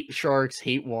 Hate sharks,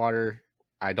 hate water.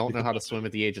 I don't know how to swim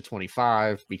at the age of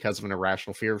 25 because of an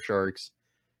irrational fear of sharks.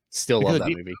 Still love that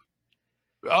movie.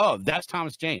 Oh, that's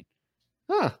Thomas Jane.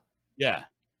 Huh. Yeah.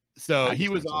 So I he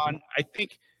just was think so. on, I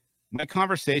think my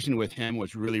conversation with him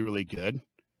was really, really good.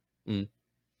 Mm.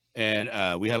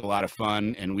 And we had a lot of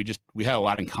fun, and we had a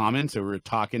lot in common. So we were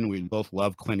talking. We both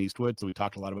love Clint Eastwood, so we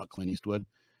talked a lot about Clint Eastwood.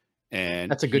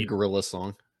 And That's a good Gorillaz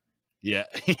song. Yeah.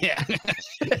 Yeah.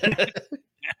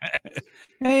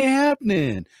 Hey,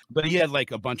 happening. But he had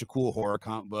like a bunch of cool horror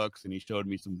comic books, and he showed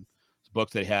me some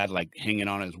books that he had like hanging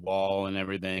on his wall and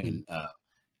everything. And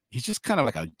he's just kind of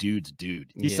like a dude's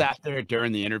dude. He sat there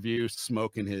during the interview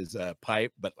smoking his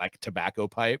pipe, but like tobacco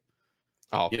pipe.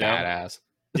 Oh, badass.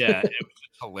 Yeah, it was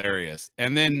just hilarious.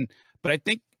 And then, but I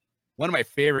think one of my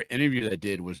favorite interviews I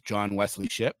did was John Wesley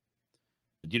Shipp.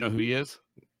 Do you know who he is?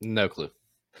 No clue.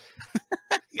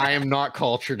 I am not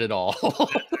cultured at all.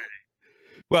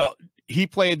 Well, he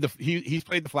played he's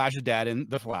played the Flash's dad in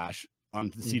The Flash on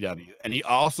the CW, and he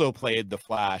also played the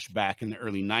Flash back in the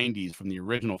early 90s from the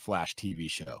original Flash TV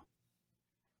show.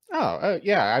 Oh,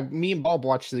 yeah. Me and Bob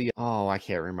watched the. Oh, I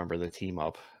can't remember the team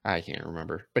up. I can't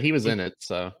remember, but he was in it,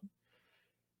 so.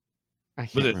 I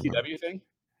can't Was it a remember. CW thing?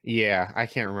 Yeah, I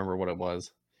can't remember what it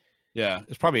was. Yeah,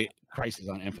 it's probably Crisis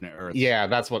on Infinite Earths. Yeah,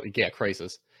 that's what. Yeah,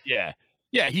 Crisis. Yeah,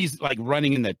 yeah. He's like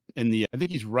running in the. I think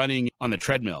he's running on the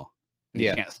treadmill. He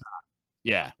can't stop.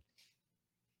 Yeah.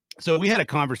 So we had a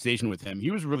conversation with him. He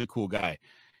was a really cool guy,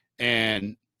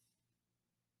 and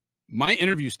my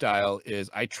interview style is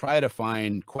I try to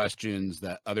find questions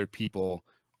that other people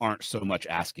aren't so much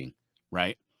asking,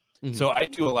 right? Mhm. So I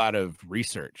do a lot of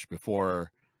research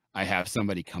before I have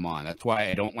somebody come on. That's why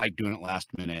I don't like doing it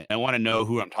last minute. I want to know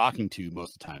who I'm talking to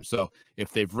most of the time. So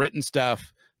if they've written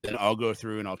stuff, then I'll go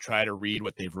through and I'll try to read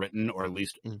what they've written, or at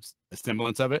least a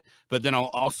semblance of it. But then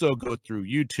I'll also go through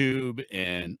YouTube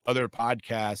and other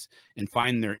podcasts and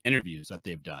find their interviews that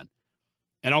they've done.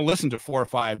 And I'll listen to 4 or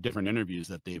 5 different interviews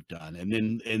that they've done,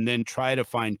 and then try to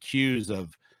find cues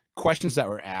of questions that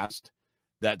were asked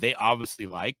that they obviously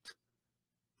liked,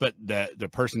 but the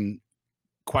person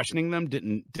questioning them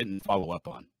didn't follow up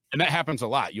on. And that happens a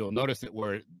lot. You'll notice it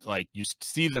where like you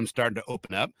see them starting to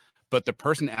open up, but the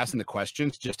person asking the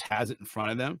questions just has it in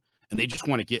front of them, and they just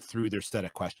want to get through their set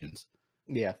of questions.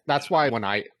 Yeah, that's why when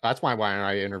I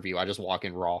interview, I just walk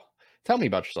in raw. Tell me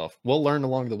about yourself. We'll learn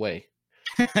along the way.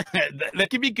 That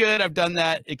can be good. I've done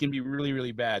that. It can be really,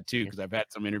 really bad too, because I've had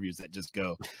some interviews that just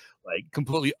go like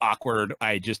completely awkward.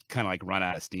 I just kind of like run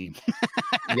out of steam.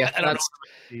 Yeah,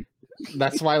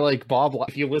 that's why like Bob,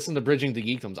 if you listen to Bridging the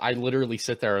Geekdoms, I literally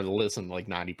sit there and listen like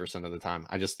 90% of the time.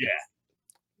 I just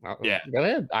yeah. Go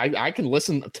ahead. I can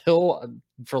listen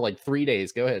for like 3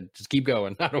 days. Go ahead. Just keep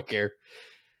going. I don't care.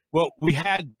 Well, we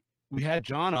had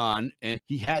John on, and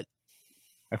I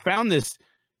found this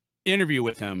interview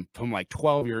with him from like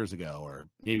 12 years ago or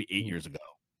maybe 8 years ago.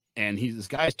 And this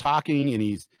guy's talking,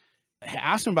 and I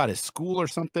asked him about his school or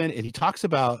something. And he talks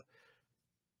about,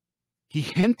 he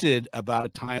hinted about a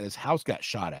time his house got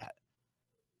shot at.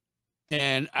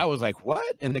 And I was like,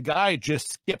 what? And the guy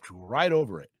just skipped right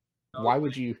over it. Why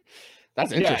would you?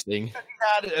 That's interesting. He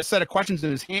had a set of questions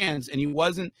in his hands, and he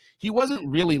wasn't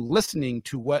really listening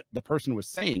to what the person was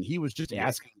saying. He was just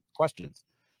asking questions,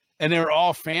 and they were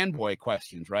all fanboy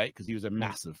questions, right? Because he was a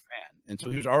massive fan, and so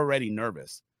he was already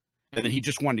nervous, and then he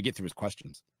just wanted to get through his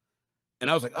questions. And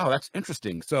I was like, oh, that's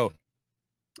interesting. So,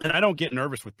 and I don't get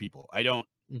nervous with people. I don't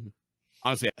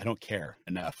honestly. I don't care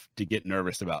enough to get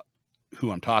nervous about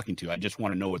who I'm talking to. I just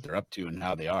want to know what they're up to and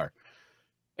how they are,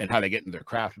 and how they get into their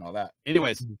craft and all that.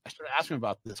 Anyways, I started asking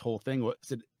about this whole thing.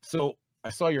 So I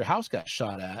saw your house got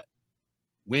shot at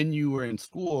when you were in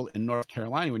school in North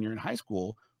Carolina, when you're in high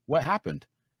school. What happened?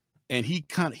 And he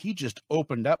just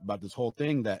opened up about this whole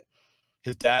thing, that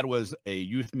his dad was a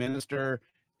youth minister,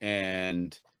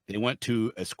 and they went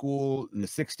to a school in the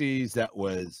 60s that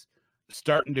was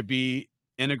starting to be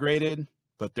integrated,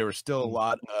 but there were still a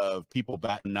lot of people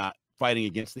back not fighting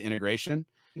against the integration.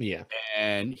 Yeah.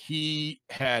 And he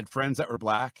had friends that were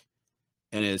black,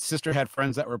 and his sister had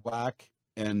friends that were black,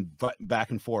 and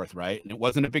back and forth, right? And it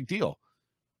wasn't a big deal.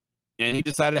 And he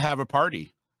decided to have a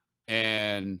party,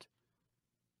 and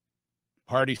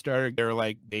party started. They were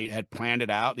like, they had planned it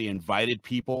out. They invited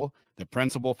people. The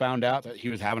principal found out that he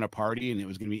was having a party and it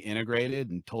was going to be integrated,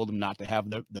 and told him not to have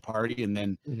the party. And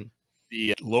then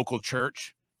the local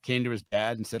church came to his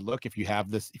dad and said, look, if you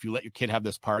let your kid have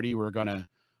this party, you're going to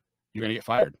get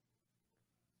fired.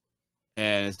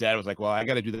 And his dad was like, well, I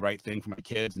got to do the right thing for my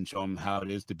kids and show them how it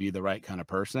is to be the right kind of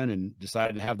person, and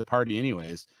decided to have the party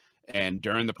anyways. And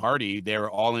during the party, they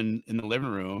were all in the living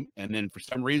room. And then for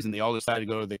some reason, they all decided to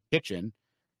go to the kitchen.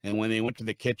 And when they went to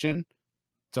the kitchen,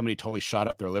 somebody totally shot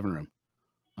up their living room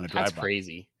on a drive-by. That's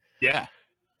crazy. Yeah.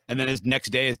 And then his next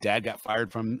day, his dad got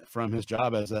fired from his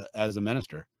job as a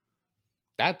minister.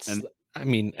 And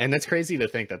it's crazy to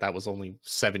think that was only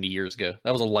 70 years ago.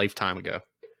 That was a lifetime ago.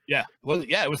 Yeah. Well,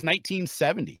 yeah, it was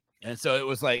 1970. And so it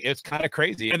was like, it's kind of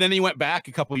crazy. And then he went back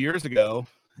a couple years ago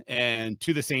and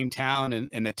to the same town,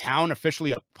 and the town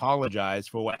officially apologized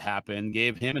for what happened,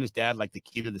 gave him and his dad like the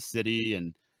key to the city.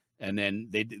 And then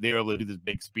they were able to do this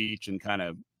big speech and kind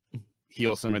of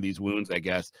heal some of these wounds, I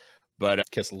guess. But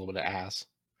kiss a little bit of ass.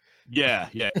 Yeah.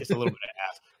 Kiss a little bit of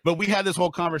ass. But we had this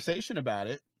whole conversation about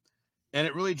it. And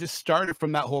it really just started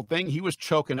from that whole thing. He was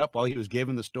choking up while he was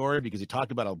giving the story because he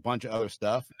talked about a bunch of other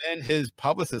stuff. And then his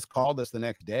publicist called us the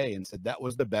next day and said that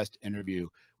was the best interview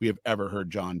we have ever heard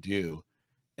John do.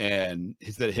 And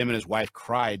he said him and his wife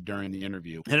cried during the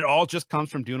interview. And it all just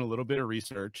comes from doing a little bit of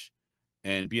research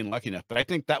and being lucky enough. But I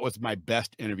think that was my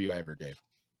best interview I ever gave.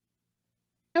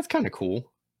 That's kind of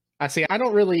cool.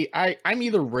 I'm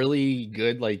either really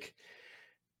good, like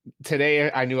today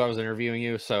I knew I was interviewing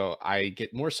you, so I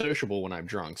get more sociable when I'm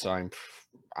drunk. So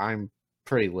I'm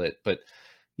pretty lit, but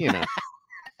you know.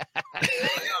 I'm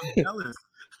jealous.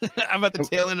 I'm at the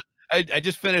tail end. I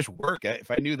just finished work. If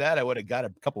I knew that, I would have got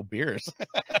a couple beers.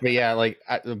 But yeah, like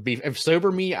if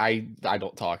sober me, I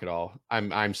don't talk at all.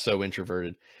 I'm so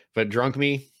introverted. But drunk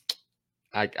me,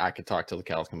 I could talk till the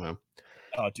cows come home.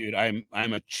 Oh, dude, I'm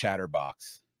a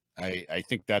chatterbox. I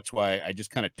think that's why I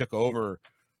just kind of took over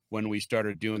when we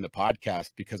started doing the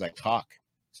podcast, because I talk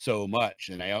so much,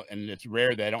 and it's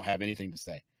rare that I don't have anything to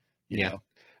say. You know?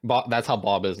 Bob, that's how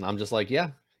Bob is, and I'm just like,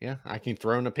 yeah, I can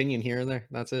throw an opinion here and there.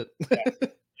 That's it.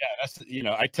 Yeah, that's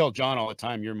I tell John all the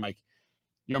time, you're my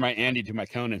Andy to my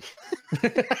Conan.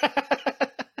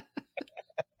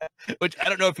 Which I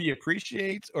don't know if he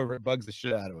appreciates or if it bugs the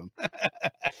shit out of him.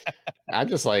 I'm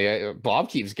just like, Bob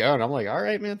keeps going. I'm like, all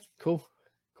right, man, cool.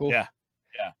 Yeah.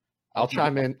 I'll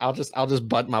chime in. I'll just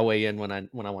butt my way in when I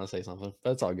want to say something.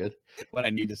 That's all good. When I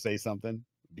need to say something.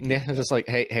 Yeah, I'm just like,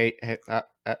 hey,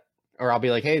 or I'll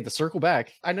be like, hey, the circle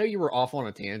back. I know you were off on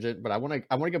a tangent, but I want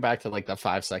to go back to like the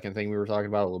 5-second thing we were talking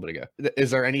about a little bit ago.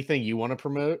 Is there anything you want to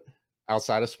promote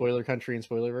outside of Spoiler Country and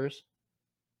Spoilerverse?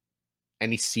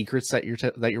 Any secrets that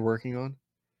you're working on?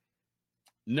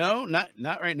 No, not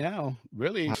right now.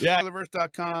 Really. Yeah,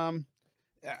 Spoilerverse.com.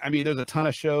 I mean, there's a ton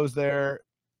of shows there.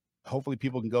 Hopefully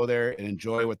people can go there and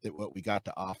enjoy what we got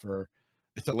to offer.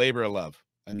 It's a labor of love.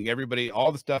 I think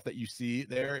all the stuff that you see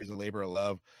there is a labor of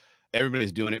love.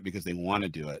 Everybody's doing it because they want to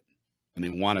do it and they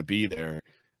want to be there,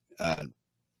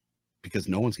 because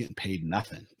no one's getting paid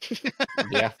nothing.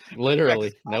 Yeah,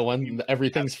 literally. No one,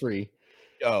 everything's free.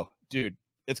 Oh, dude,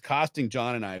 it's costing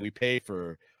John and I. We pay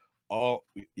for all.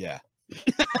 Yeah.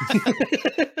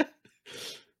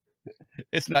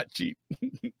 It's not cheap.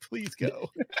 Please go.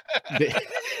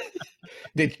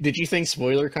 Did you think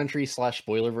Spoiler Country /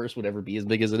 Spoilerverse would ever be as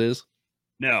big as it is?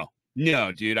 No,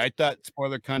 dude. I thought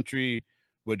Spoiler Country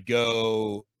would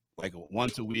go like a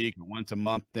once a week or once a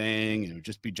month thing, and it would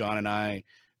just be John and I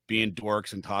being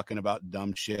dorks and talking about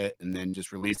dumb shit, and then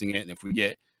just releasing it. And if we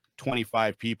get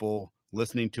 25 people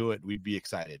listening to it, we'd be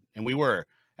excited. And we were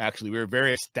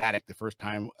very ecstatic the first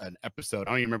time an episode,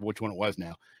 I don't even remember which one it was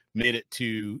now, made it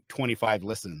to 25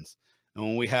 listens. And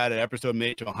when we had an episode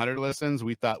made to 100 listens,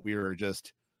 we thought we were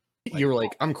just you were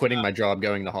like, I'm quitting my job,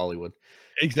 going to Hollywood.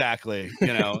 Exactly.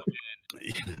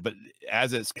 But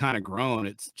as it's kind of grown,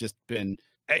 it's just been,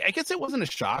 I guess it wasn't a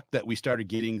shock that we started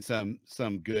getting some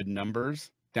good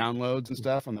numbers, downloads and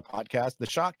stuff on the podcast. The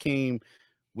shock came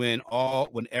when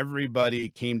everybody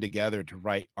came together to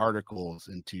write articles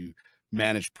and to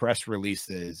manage press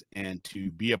releases and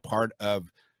to be a part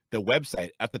of the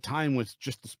website. At the time was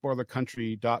just the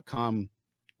spoilercountry.com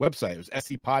website. It was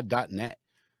scpod.net.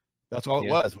 That's all it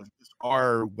was just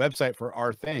our website for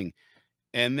our thing.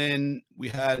 And then we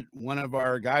had one of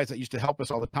our guys that used to help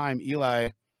us all the time, Eli,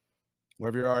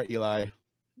 wherever you are, Eli,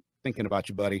 thinking about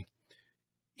you, buddy.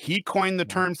 He coined the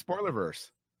term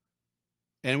Spoilerverse.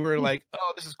 And we were like,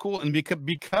 oh, this is cool. And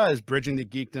because Bridging the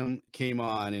Geekdom came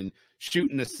on, and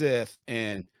Shooting the Sith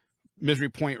and Misery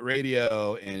Point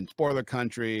Radio and Spoiler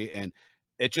Country, and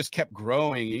it just kept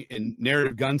growing, and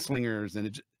Narrative Gunslingers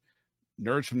and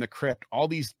Nerds from the Crypt, all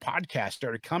these podcasts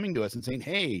started coming to us and saying,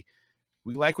 hey,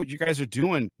 we like what you guys are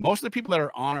doing. Most of the people that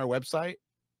are on our website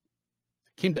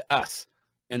came to us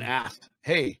and asked,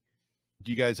 hey,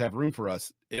 do you guys have room for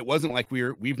us? It wasn't like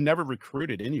we've never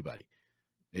recruited anybody.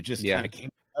 It just kind of came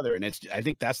together. And I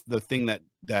think that's the thing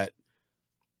that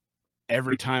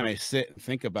every time I sit and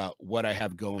think about what I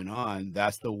have going on,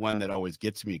 that's the one that always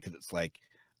gets me, because it's like,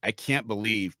 I can't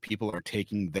believe people are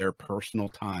taking their personal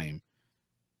time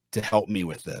to help me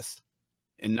with this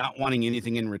and not wanting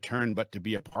anything in return but to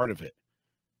be a part of it.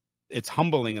 It's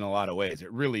humbling in a lot of ways.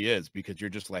 It really is, because you're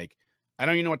just like, I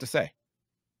don't even know what to say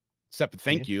except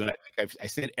thank you. And I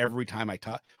say it every time I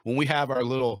talk. When we have our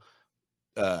little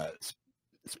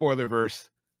Spoilerverse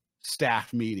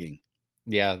staff meeting.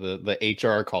 Yeah, the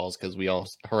HR calls, because we all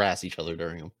harass each other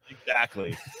during them.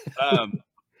 Exactly.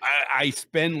 I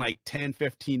spend like 10,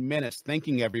 15 minutes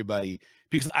thanking everybody,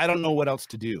 because I don't know what else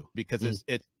to do, because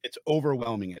it's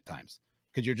overwhelming at times,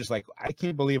 because you're just like, I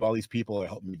can't believe all these people are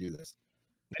helping me do this.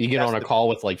 You get on a call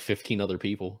with like 15 other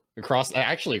people across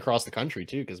the country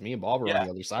too, because me and Bob are on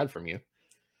the other side from you.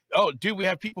 Oh, dude, we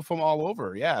have people from all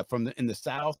over. Yeah, in the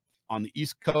South, on the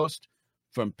East Coast,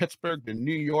 from Pittsburgh to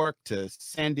New York to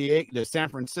San Diego to San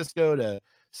Francisco to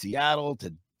Seattle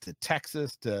to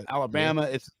Texas to Alabama.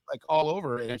 It's like all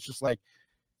over, and it's just like,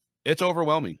 it's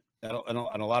overwhelming in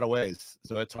a lot of ways.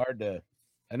 So it's hard to.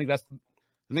 I think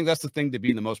that's the thing to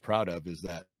be the most proud of, is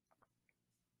that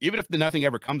even if nothing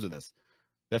ever comes of this,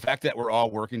 the fact that we're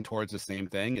all working towards the same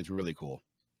thing is really cool.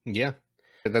 Yeah,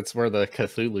 that's where the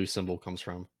Cthulhu symbol comes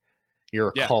from. You're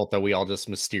a cult that we all just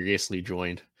mysteriously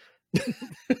joined.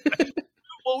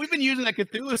 Well, we've been using that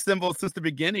Cthulhu symbol since the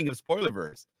beginning of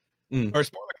Spoilerverse or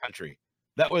Spoiler Country.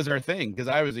 That was our thing, because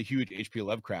I was a huge H.P.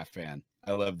 Lovecraft fan.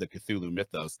 I love the Cthulhu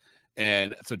mythos.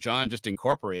 And so John just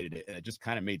incorporated it, and it just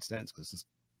kind of made sense, because his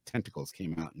tentacles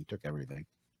came out and took everything.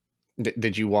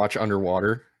 Did you watch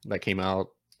Underwater? That came out,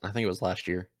 I think it was last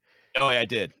year. Oh, yeah, I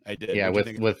did. Yeah, with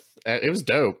it was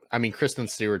dope. I mean, Kristen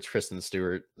Stewart's Kristen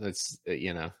Stewart. It's,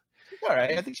 all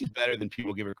right. I think she's better than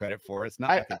people give her credit for. It's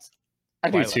not. I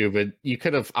do too, but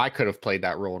I could have played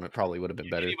that role, and it probably would have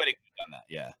been better. Anybody could have done that,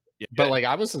 yeah. But like,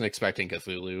 I wasn't expecting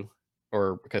Cthulhu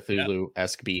or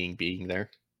Cthulhu-esque being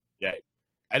there. Yeah,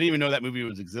 I didn't even know that movie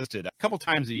existed. A couple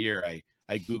times a year,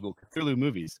 I Google Cthulhu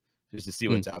movies just to see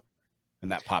what's out,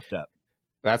 and that popped up.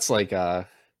 That's like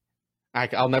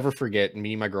I'll never forget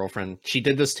me and my girlfriend. She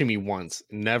did this to me once.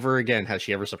 Never again has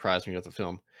she ever surprised me with a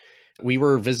film. We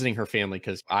were visiting her family,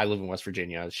 because I live in West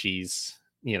Virginia. She's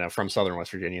from Southern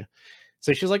West Virginia.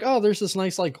 So she was like, oh, there's this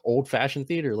nice, like, old-fashioned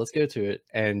theater. Let's go to it.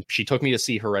 And she took me to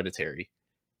see Hereditary.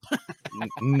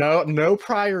 No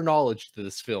prior knowledge to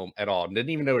this film at all.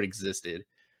 Didn't even know it existed.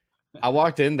 I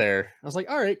walked in there. I was like,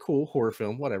 all right, cool, horror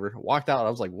film, whatever. Walked out. I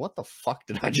was like, what the fuck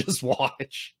did I just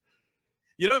watch?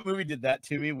 You know what movie did that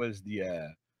to me? Was the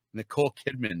Nicole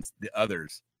Kidman's The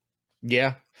Others.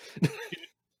 Yeah.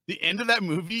 The end of that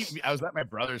movie, I was at my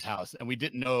brother's house, and we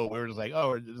didn't know. We were just like,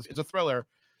 oh, it's a thriller.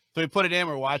 So we put it in,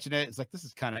 we're watching it. It's like, this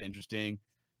is kind of interesting.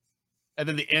 And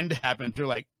then the end happened. You're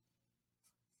like,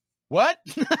 what?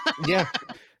 Yeah.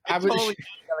 I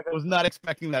was not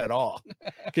expecting that at all.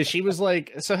 Because she was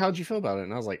like, so how'd you feel about it?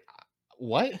 And I was like,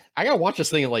 what? I gotta watch this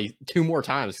thing like 2 more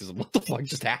times, because what the fuck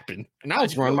just happened? And now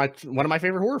it's one of my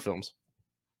favorite horror films.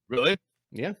 Really?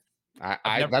 Yeah.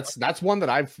 That's one that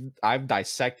I've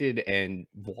dissected and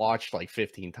watched like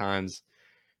 15 times.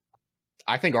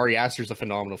 I think Ari Aster's a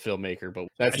phenomenal filmmaker, but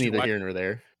that's neither here nor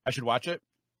there. I should watch it.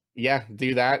 Yeah,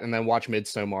 do that, and then watch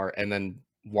Midsommar, and then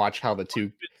watch how the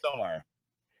two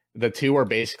are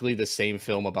basically the same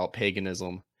film about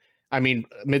paganism. I mean,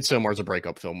 Midsommar is a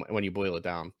breakup film when you boil it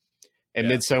down, and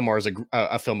Midsommar is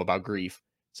a film about grief.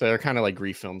 So they're kind of like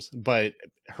grief films. But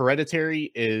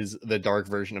Hereditary is the dark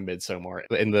version of Midsommar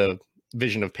in the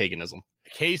vision of paganism.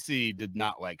 Casey did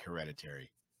not like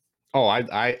Hereditary. Oh,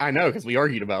 I know, because we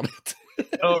argued about it.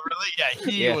 Oh, really?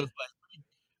 Yeah, he was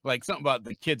like something about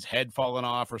the kid's head falling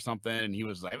off or something, and he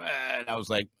was like, and I was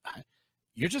like,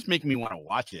 you're just making me want to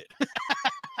watch it.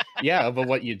 Yeah, but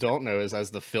what you don't know is,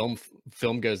 as the film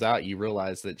goes out, you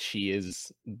realize that she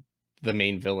is the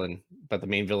main villain, but the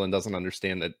main villain doesn't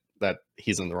understand that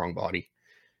he's in the wrong body.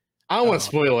 I don't want to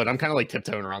spoil it. I'm kind of like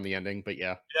tiptoeing around the ending, but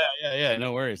yeah. Yeah.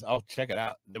 No worries. I'll check it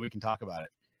out. Then we can talk about it.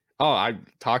 Oh, I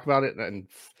talk about it, and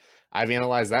I've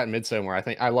analyzed that in Midsommar. I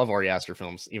think I love Ari Aster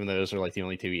films, even though those are like the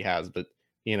only 2 he has. But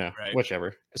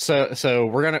whichever. So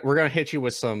we're gonna hit you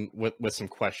with some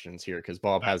questions here, because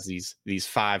Bob has these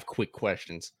 5 quick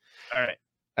questions. All right.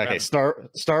 Okay. Star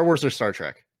Wars or Star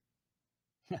Trek?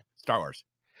 Star Wars.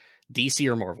 DC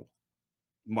or Marvel?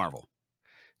 Marvel.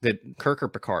 Did Kirk or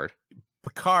Picard?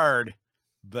 Picard,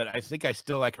 but I think I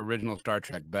still like original Star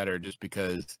Trek better just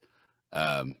because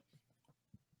I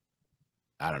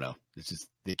don't know. It's just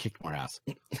they kicked more ass.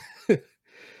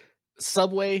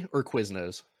 Subway or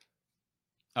Quiznos?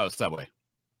 Oh, Subway.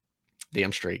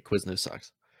 Damn straight, Quiznos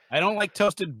sucks. I don't like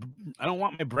toasted. I don't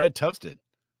want my bread toasted.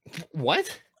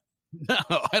 What? No,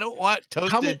 I don't want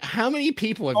toasted. How many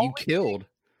people have you killed?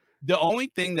 The only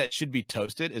thing that should be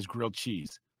toasted is grilled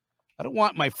cheese. I don't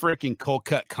want my freaking cold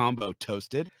cut combo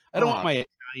toasted. I don't want my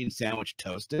Italian sandwich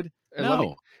toasted.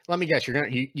 No. Let me guess.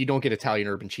 You don't get Italian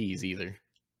urban cheese either.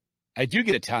 I do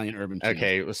get Italian urban cheese.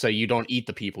 Okay, so you don't eat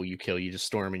the people you kill. You just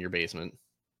store them in your basement.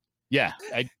 Yeah,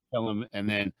 I kill them and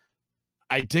then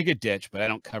I dig a ditch, but I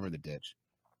don't cover the ditch.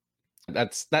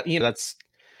 That's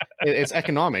it's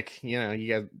economic. You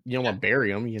don't want to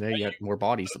bury them. You got more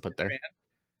bodies to put there.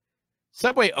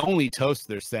 Subway only toasts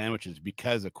their sandwiches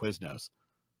because of Quiznos.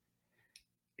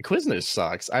 Quiznos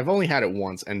sucks. I've only had it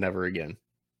once and never again.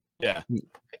 Yeah,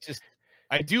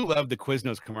 I do love the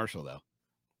Quiznos commercial though.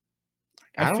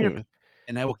 And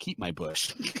I will keep my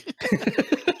bush.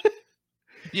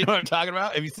 You know what I'm talking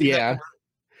about? Have you seen that?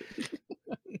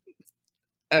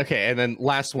 Okay, and then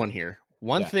last one here.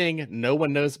 One thing no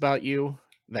one knows about you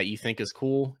that you think is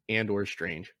cool and or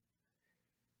strange.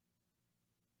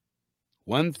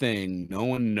 One thing no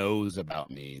one knows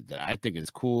about me that I think is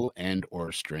cool and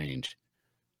or strange.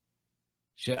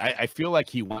 Shit, I feel like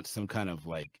he wants some kind of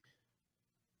like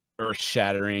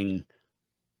earth-shattering,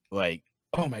 like,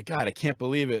 oh my god, I can't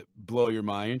believe it, blow your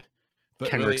mind. But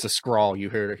Kenrick's a scrawl. You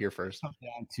heard it here first.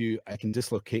 Down to I can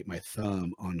dislocate my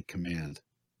thumb on command.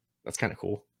 That's kind of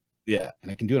cool. Yeah,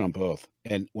 and I can do it on both.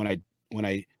 And when I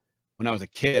was a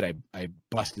kid, I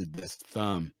busted this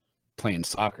thumb playing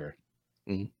soccer.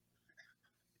 Mm-hmm.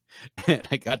 And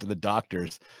I got to the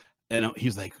doctors, and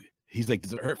he's like,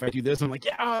 does it hurt if I do this? I'm like,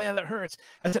 yeah, that hurts.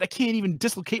 I said, I can't even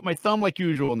dislocate my thumb like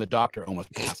usual. And the doctor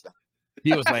almost passed out.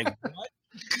 He was like, what?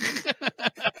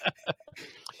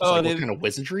 What kind of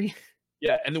wizardry?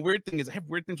 Yeah, and the weird thing is I have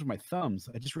weird things with my thumbs.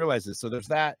 I just realized this. So there's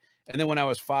that. And then when I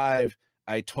was 5,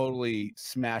 I totally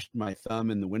smashed my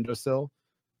thumb in the windowsill.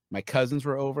 My cousins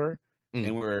were over,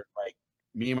 and we're like,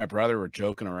 me and my brother were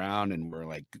joking around, and we're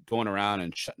like going around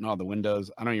and shutting all the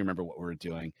windows. I don't even remember what we were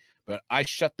doing, but I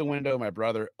shut the window. My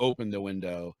brother opened the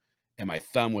window, and my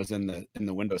thumb was in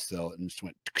the windowsill, and just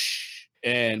went,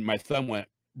 and my thumb went,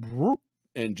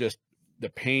 and just the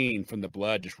pain from the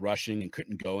blood just rushing and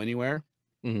couldn't go anywhere.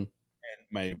 Mm-hmm. And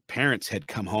my parents had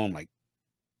come home like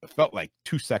it felt like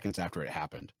 2 seconds after it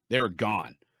happened. They were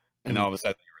gone, and all of a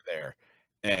sudden they were there,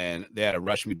 and they had to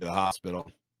rush me to the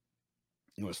hospital.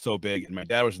 It was so big, and my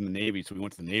dad was in the Navy, so we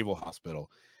went to the Naval Hospital,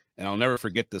 and I'll never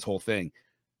forget this whole thing.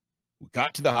 We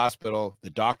got to the hospital, the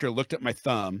doctor looked at my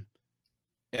thumb,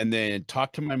 and then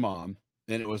talked to my mom,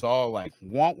 and it was all like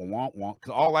wonk wonk wonk,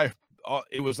 because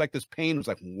it was like this pain was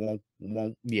like wonk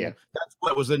wonk. Yeah, that's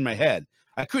what was in my head.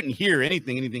 I couldn't hear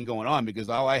anything going on because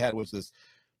all I had was this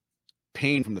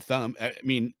pain from the thumb. I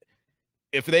mean,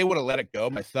 if they would have let it go,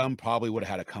 my thumb probably would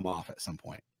have had to come off at some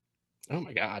point. Oh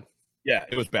my god. Yeah,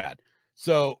 it was bad.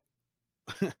 So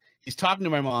he's talking to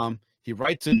my mom. He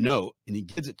writes a note and he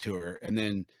gives it to her. And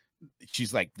then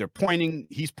she's like, they're pointing.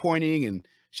 He's pointing and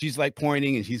she's like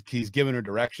pointing and he's giving her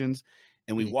directions.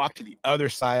 And we walk to the other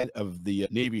side of the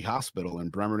Navy hospital in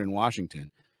Bremerton,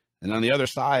 Washington. And on the other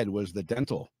side was the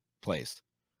dental place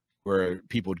where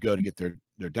people would go to get their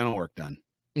dental work done.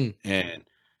 And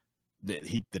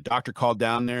the doctor called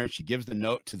down there. She gives the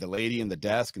note to the lady in the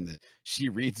desk, and she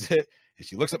reads it, and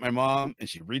she looks at my mom, and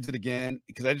she reads it again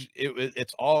because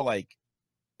it's all like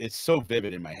it's so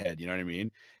vivid in my head. You know what I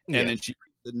mean? Yeah. And then she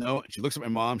reads the note, and she looks at my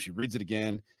mom, she reads it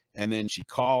again, and then she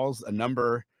calls a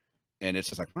number, and it's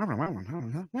just like, and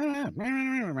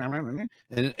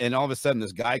all of a sudden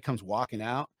this guy comes walking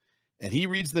out, and he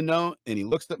reads the note, and he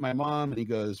looks at my mom, and he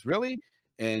goes, "Really?"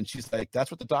 And she's like,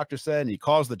 "That's what the doctor said." And he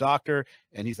calls the doctor,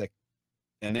 and he's like,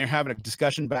 and they're having a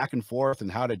discussion back and forth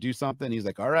and how to do something. He's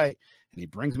like, "All right." And he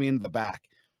brings me into the back,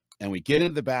 and we get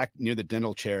into the back near the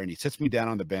dental chair, and he sits me down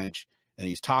on the bench, and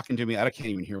he's talking to me. I can't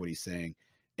even hear what he's saying.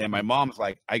 And my mom's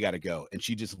like, "I got to go." And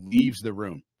she just leaves the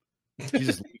room. She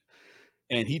just leaves.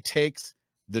 And he takes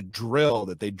the drill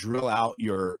that they drill out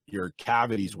your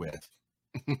cavities with.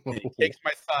 And he takes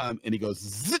my thumb and he goes,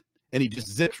 zip, and he just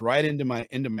zips right into my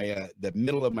the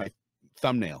middle of my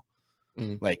thumbnail.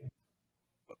 Like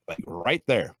right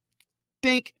there.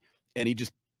 Dink. And he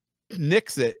just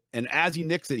nicks it. And as he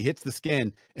nicks it, he hits the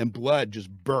skin and blood just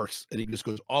bursts. And he just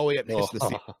goes all the way up and hits the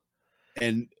skin.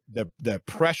 And the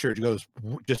pressure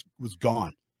was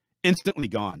gone. Instantly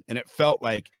gone. And it felt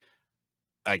like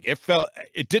Like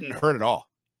it didn't hurt at all.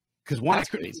 Because one, I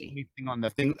couldn't see anything on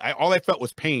the thing. All I felt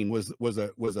was pain. Was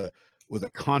a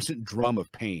constant drum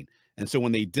of pain. And so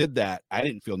when they did that, I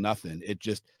didn't feel nothing. It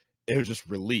was just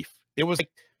relief. It was like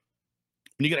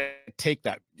when you gotta take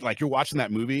that, like you're watching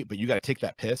that movie, but you gotta take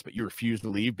that piss, but you refuse to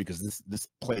leave because this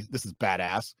is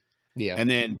badass. Yeah. And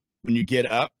then when you get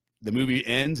up, the movie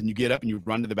ends and you get up and you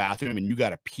run to the bathroom and you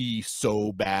gotta pee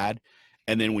so bad.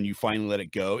 And then when you finally let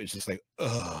it go, it's just like,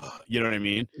 ugh, you know what I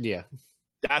mean? Yeah.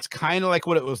 That's kind of like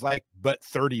what it was like, but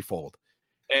 30-fold.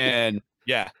 And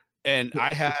yeah. And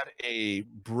I had a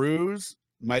bruise.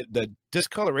 The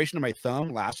discoloration of my thumb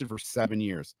lasted for 7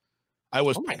 years. I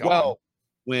was 12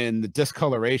 when the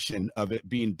discoloration of it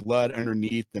being blood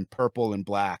underneath and purple and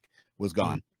black was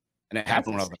gone. And it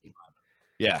happened when I was like,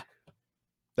 yeah.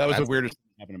 That was the weirdest thing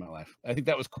that happened in my life. I think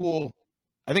that was cool.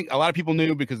 I think a lot of people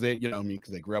knew because they,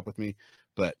 because they grew up with me,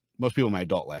 but most people in my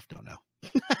adult life don't know.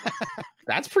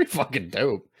 That's pretty fucking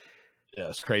dope. Yeah,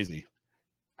 it's crazy.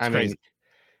 I mean,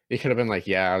 it could have been like,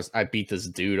 yeah, I beat this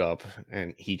dude up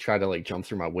and he tried to like jump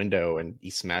through my window and he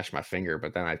smashed my finger,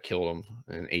 but then I killed him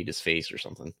and ate his face or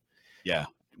something. Yeah.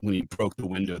 When he broke the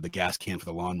window, the gas can for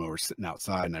the lawnmower sitting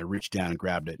outside, and I reached down and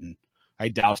grabbed it and I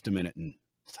doused him in it and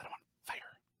set him on fire.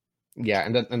 Yeah,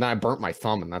 and then I burnt my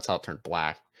thumb and that's how it turned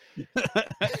black.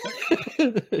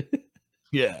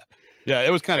 Yeah. Yeah,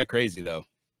 it was kind of crazy though.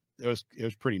 It was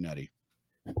pretty nutty.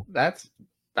 That's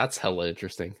hella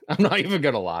interesting. I'm not even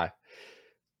gonna lie.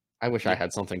 I wish I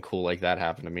had something cool like that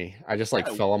happen to me. I just like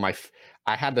fell on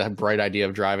I had the bright idea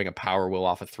of driving a Power Wheel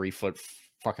off a 3-foot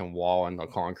fucking wall in the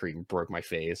concrete and broke my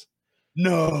face.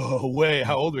 No way.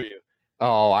 How old were you?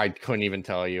 Oh, I couldn't even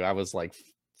tell you. I was like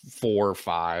 4 or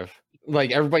 5.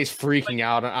 Like everybody's freaking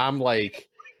out. And I'm like,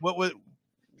 what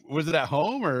was it at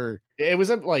home or? It was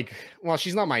at like, well,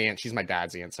 she's not my aunt. She's my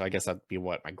dad's aunt. So I guess that'd be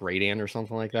what, my great aunt or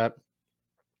something like that.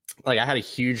 Like I had a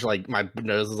huge, like my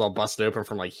nose was all busted open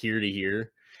from like here to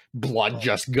here. Blood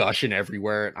just gushing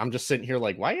everywhere. I'm just sitting here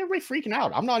like, why are everybody freaking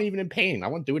out? I'm not even in pain. I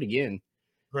want to do it again.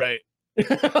 Right.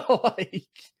 Like,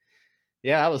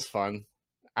 yeah, that was fun.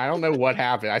 I don't know what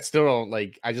happened. I still don't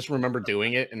like. I just remember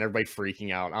doing it and everybody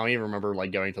freaking out. I don't even remember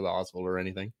like going to the hospital or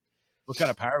anything. What kind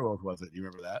of Power Wheels was it? Do you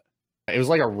remember that? It was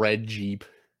like a red Jeep.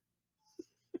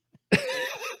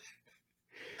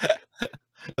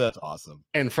 That's awesome.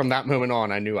 And from that moment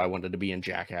on, I knew I wanted to be in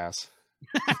Jackass.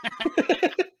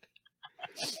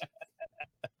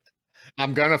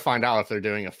 I'm gonna find out if they're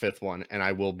doing a 5th one, and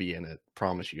I will be in it.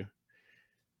 Promise you.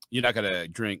 You're not gonna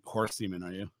drink horse semen,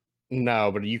 are you?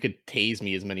 No, but you could tase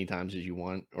me as many times as you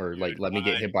want, or like let me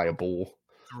get hit by a bull.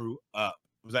 Threw up.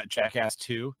 Was that Jackass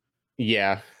 2?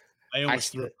 Yeah, I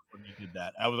almost threw up when you did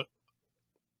that.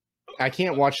 I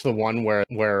can't watch the one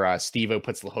where Steve-O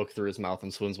puts the hook through his mouth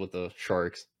and swims with the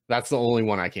sharks. That's the only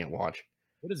one I can't watch.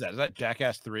 What is that? Is that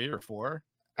Jackass 3 or 4?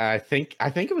 I think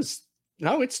it was.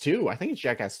 No, it's 2. I think it's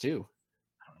Jackass 2.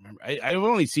 I don't remember. I've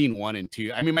only seen 1 and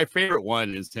 2. I mean, my favorite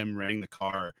one is him renting the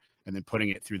car and then putting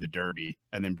it through the derby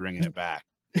and then bringing it back.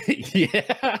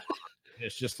 Yeah.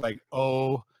 It's just like,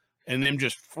 oh, and them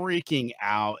just freaking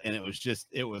out. And it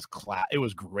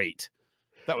was great.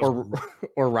 That was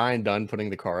or Ryan Dunn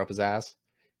putting the car up his ass.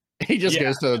 He just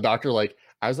goes to the doctor like,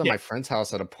 I was at my friend's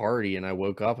house at a party and I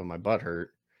woke up and my butt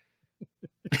hurt.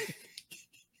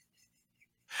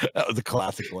 That was a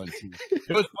classic one too. It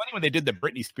was funny when they did the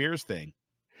Britney Spears thing.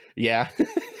 Yeah.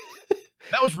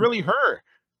 That was really her.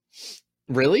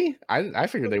 Really? I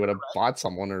figured they would have bought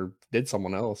someone or did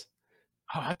someone else.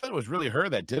 Oh, I thought it was really her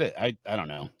that did it. I don't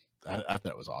know. I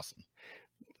thought it was awesome.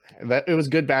 That it was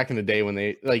good back in the day when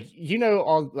they like,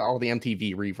 all the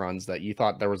MTV reruns that you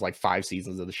thought there was like 5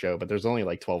 seasons of the show, but there's only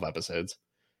like 12 episodes.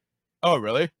 Oh,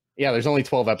 really? Yeah, there's only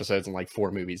 12 episodes and like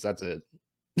 4 movies. That's it.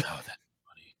 Oh, that's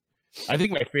funny. I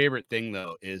think my favorite thing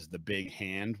though is the big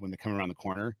hand when they come around the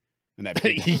corner and that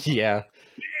big yeah.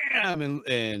 Bam,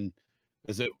 and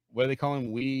is it, what do they call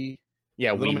him? Wee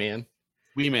Man.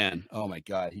 Wee Man. Oh my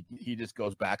god, he just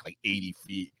goes back like 80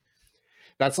 feet.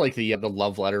 That's like the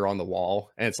love letter on the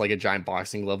wall, and it's like a giant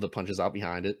boxing glove that punches out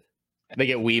behind it. They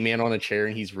get Wee Man on a chair,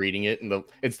 and he's reading it, and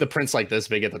it's the prince like this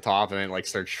big at the top, and then like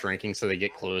starts shrinking, so they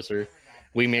get closer.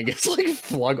 Wee Man gets like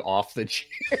flung off the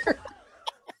chair.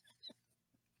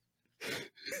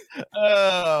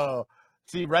 Oh,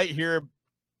 see right here,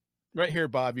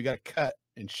 Bob. You got to cut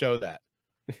and show that.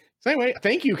 So anyway,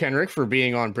 thank you, Kenrick, for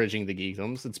being on Bridging the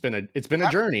Geekdoms. It's been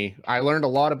a journey. I learned a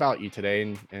lot about you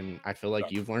today, and I feel like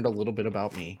you've learned a little bit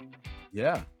about me.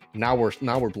 Yeah. Now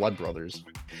we're blood brothers.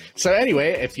 So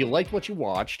anyway, if you liked what you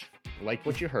watched, liked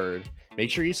what you heard, Make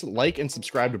sure you like and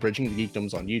subscribe to Bridging the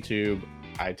Geekdoms on YouTube,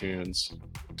 iTunes,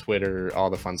 Twitter, all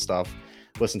the fun stuff.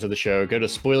 Listen to the show. Go to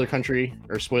Spoiler Country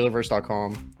or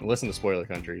Spoilerverse.com and listen to Spoiler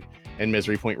Country and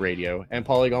Misery Point Radio and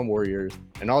Polygon Warriors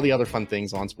and all the other fun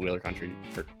things on Spoiler Country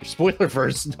or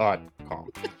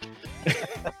Spoilerverse.com.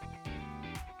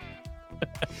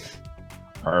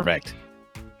 Perfect.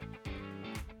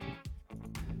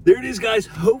 There it is, guys.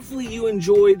 Hopefully you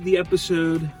enjoyed the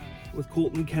episode with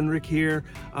Colton Kenrick here.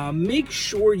 Make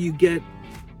sure you get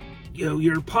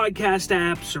your podcast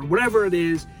apps or whatever it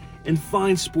is and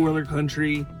find Spoiler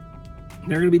Country.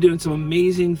 They're going to be doing some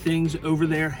amazing things over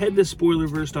there. Head to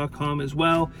Spoilerverse.com as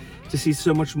well to see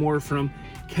so much more from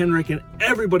Kenrick and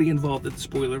everybody involved at the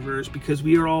Spoilerverse, because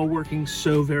we are all working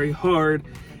so very hard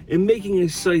in making a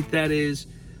site that is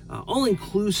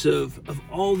all-inclusive of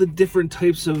all the different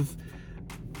types of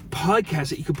podcasts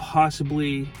that you could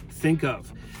possibly think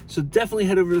of. So definitely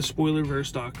head over to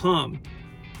Spoilerverse.com.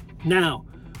 Now,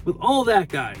 with all that,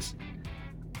 guys,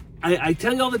 I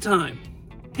tell you all the time,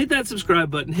 hit that subscribe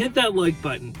button, hit that like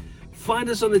button, find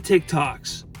us on the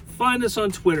TikToks, find us on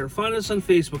Twitter, find us on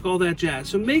Facebook, all that jazz.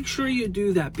 So make sure you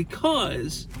do that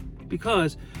because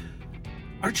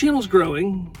our channel's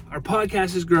growing, our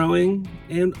podcast is growing,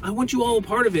 and I want you all a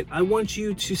part of it. I want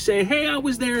you to say, hey, I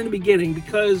was there in the beginning,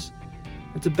 because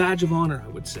it's a badge of honor, I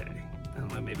would say. I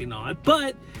don't know, maybe not,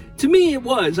 but to me it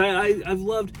was. I've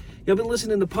loved, I've been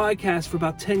listening to podcasts for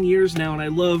about 10 years now, and I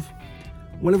love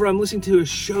whenever I'm listening to a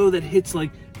show that hits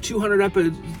like 200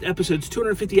 episodes,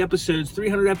 250 episodes,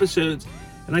 300 episodes,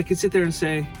 and I can sit there and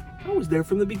say, I was there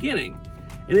from the beginning.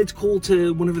 And it's cool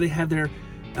to, whenever they have their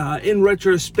in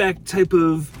retrospect type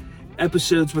of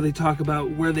episodes where they talk about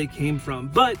where they came from.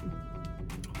 But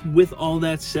with all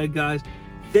that said, guys,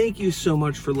 thank you so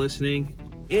much for listening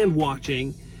and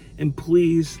watching. And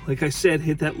please, like I said,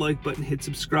 hit that like button, hit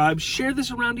subscribe, share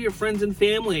this around to your friends and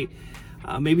family.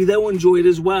 Maybe they'll enjoy it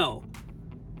as well.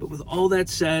 But with all that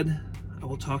said, I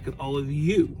will talk to all of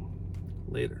you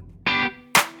later.